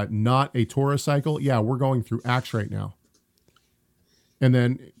not a Torah cycle? Yeah, we're going through Acts right now. And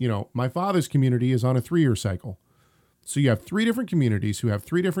then, my father's community is on a 3-year cycle. So you have 3 different communities who have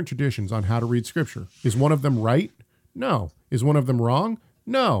 3 different traditions on how to read scripture. Is one of them right? No. Is one of them wrong?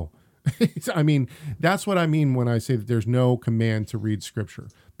 No. I mean, that's what I mean when I say that there's no command to read scripture,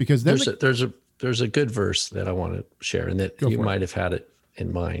 because then there's a good verse that I want to share, and that you might have had it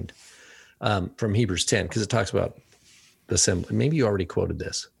in mind, from Hebrews 10, because it talks about the assembly. Maybe you already quoted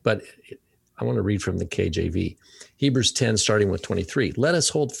this, but I want to read from the KJV. Hebrews 10, starting with 23. Let us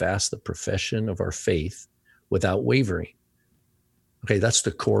hold fast the profession of our faith without wavering. Okay, that's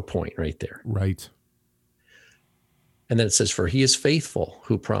the core point right there. Right. And then it says, for he is faithful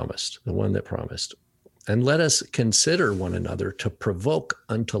who promised, the one that promised. And let us consider one another to provoke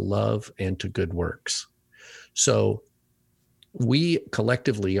unto love and to good works. So we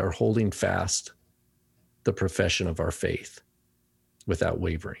collectively are holding fast the profession of our faith without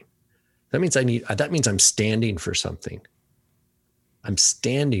wavering. That means I'm standing for something. I'm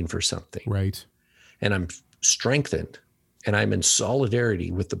standing for something. Right. And I'm strengthened, and I'm in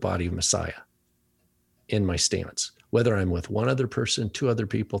solidarity with the body of Messiah in my stance, whether I'm with one other person, two other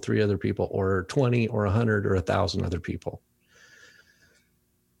people, three other people, or 20 or 100 or 1,000 other people.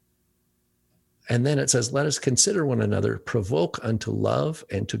 And then it says, let us consider one another, provoke unto love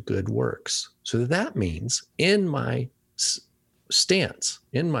and to good works. So that means in my stance,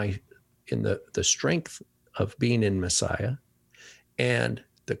 in the strength of being in Messiah and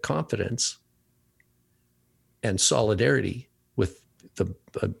the confidence and solidarity with the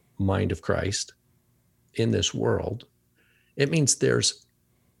mind of Christ in this world, it means there's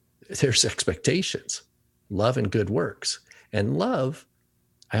expectations, love and good works. And love,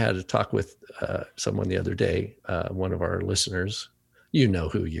 I had a talk with someone the other day, one of our listeners. You know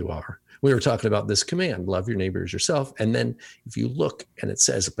who you are. We were talking about this command, love your neighbor as yourself. And then if you look and it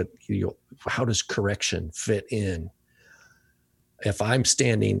says, but how does correction fit in? If I'm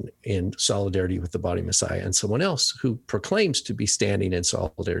standing in solidarity with the body of Messiah and someone else who proclaims to be standing in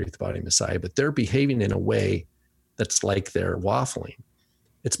solidarity with the body of Messiah, but they're behaving in a way that's like they're waffling,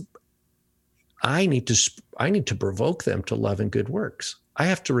 I need to provoke them to love and good works. I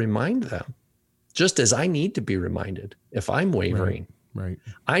have to remind them, just as I need to be reminded if I'm wavering. Right.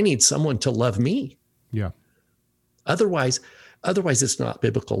 I need someone to love me. Yeah. Otherwise it's not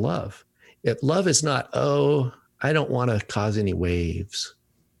biblical love. Love is not, I don't want to cause any waves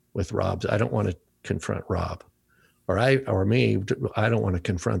with Rob. I don't want to confront Rob, or me. I don't want to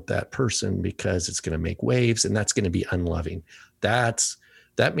confront that person because it's going to make waves and that's going to be unloving. That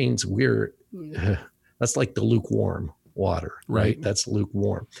means that's like the lukewarm water, right? That's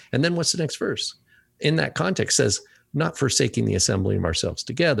lukewarm. And then what's the next verse? In that context says, not forsaking the assembling of ourselves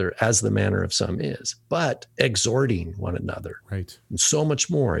together as the manner of some is, but exhorting one another. Right. And so much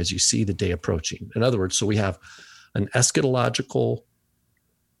more as you see the day approaching. In other words, so we have an eschatological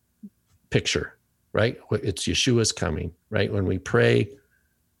picture, right? It's Yeshua's coming, right? When we pray,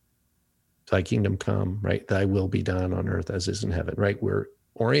 thy kingdom come, right? Thy will be done on earth as is in heaven, right? We're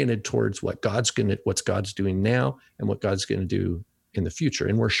oriented towards what's God's doing now and what God's going to do in the future.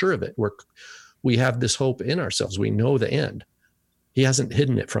 And we're sure of it. We have this hope in ourselves. We know the end. He hasn't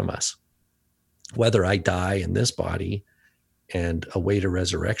hidden it from us. Whether I die in this body and await a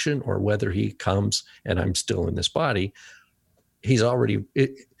resurrection, or whether he comes and I'm still in this body,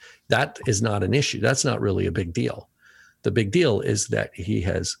 that is not an issue. That's not really a big deal. The big deal is that he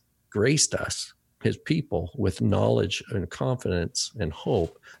has graced us, his people, with knowledge and confidence and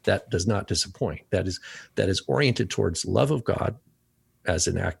hope that does not disappoint. That is oriented towards love of God as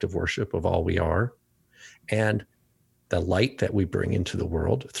an act of worship of all we are, and the light that we bring into the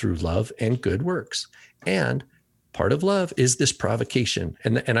world through love and good works. And part of love is this provocation.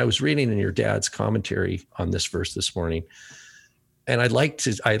 And I was reading in your dad's commentary on this verse this morning, and I liked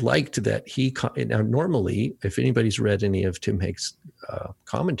that now normally, if anybody's read any of Tim Hake's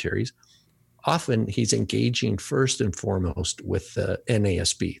commentaries, often he's engaging first and foremost with the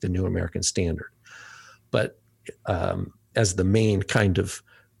NASB, the New American Standard. But as the main kind of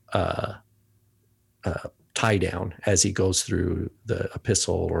tie down as he goes through the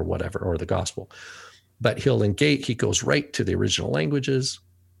epistle or whatever, or the gospel. But he goes right to the original languages,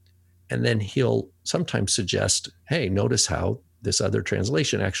 and then he'll sometimes suggest, hey, notice how this other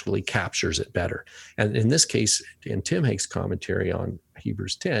translation actually captures it better. And in this case, in Tim Hake's commentary on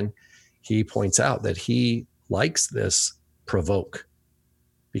Hebrews 10, he points out that he likes this provoke,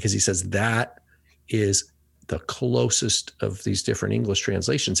 because he says that is the closest of these different English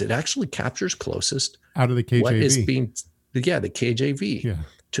translations. It actually captures closest out of the KJV. What is being, the KJV,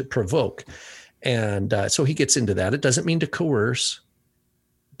 to provoke. And so he gets into that. It doesn't mean to coerce,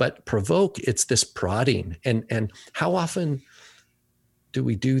 but provoke. It's this prodding. And how often do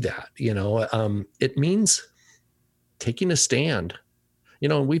we do that? It means taking a stand.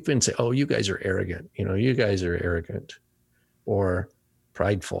 We've been saying, oh, you guys are arrogant. You guys are arrogant or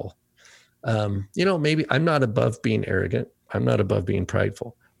prideful. Maybe I'm not above being arrogant. I'm not above being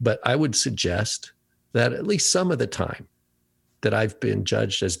prideful, but I would suggest that at least some of the time that I've been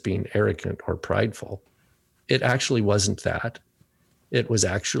judged as being arrogant or prideful, it actually wasn't that. It was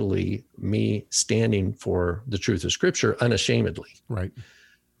actually me standing for the truth of Scripture unashamedly. Right.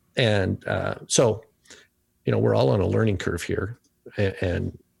 And so, we're all on a learning curve here.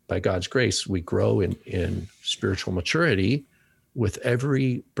 And by God's grace, we grow in spiritual maturity with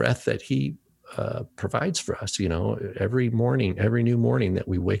every breath that he provides for us. Every new morning that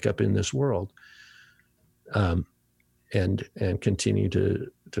we wake up in this world, and continue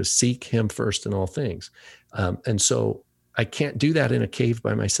to seek Him first in all things. And so I can't do that in a cave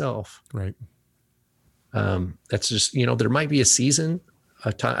by myself. Right. That's just, there might be a season,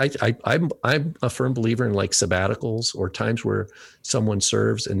 a time. I'm a firm believer in like sabbaticals or times where someone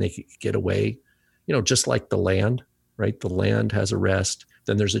serves and they get away, just like the land, right? The land has a rest.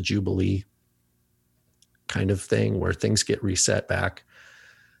 Then there's a jubilee kind of thing where things get reset back.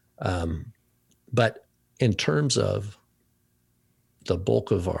 But in terms of the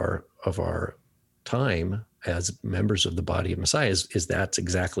bulk of our time as members of the body of Messiah is that's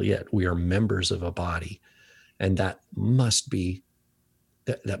exactly it. We are members of a body, and that must be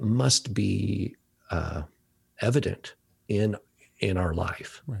evident in our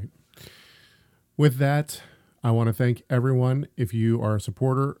life. Right. With that, I want to thank everyone. If you are a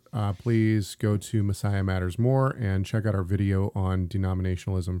supporter, please go to Messiah Matters More and check out our video on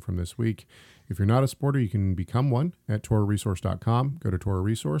denominationalism from this week. If you're not a supporter, you can become one at TorahResource.com. Go to Torah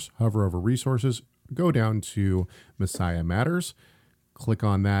Resource, hover over Resources, go down to Messiah Matters, click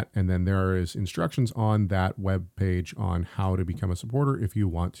on that, and then there is instructions on that web page on how to become a supporter if you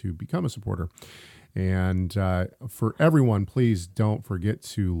want to become a supporter. And for everyone, please don't forget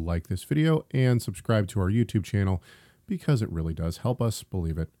to like this video and subscribe to our YouTube channel, because it really does help us,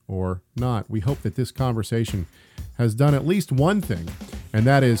 believe it or not. We hope that this conversation has done at least one thing, and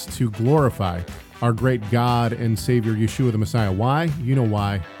that is to glorify our great God and Savior, Yeshua the Messiah. Why? You know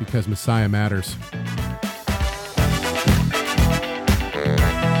why? Because Messiah matters.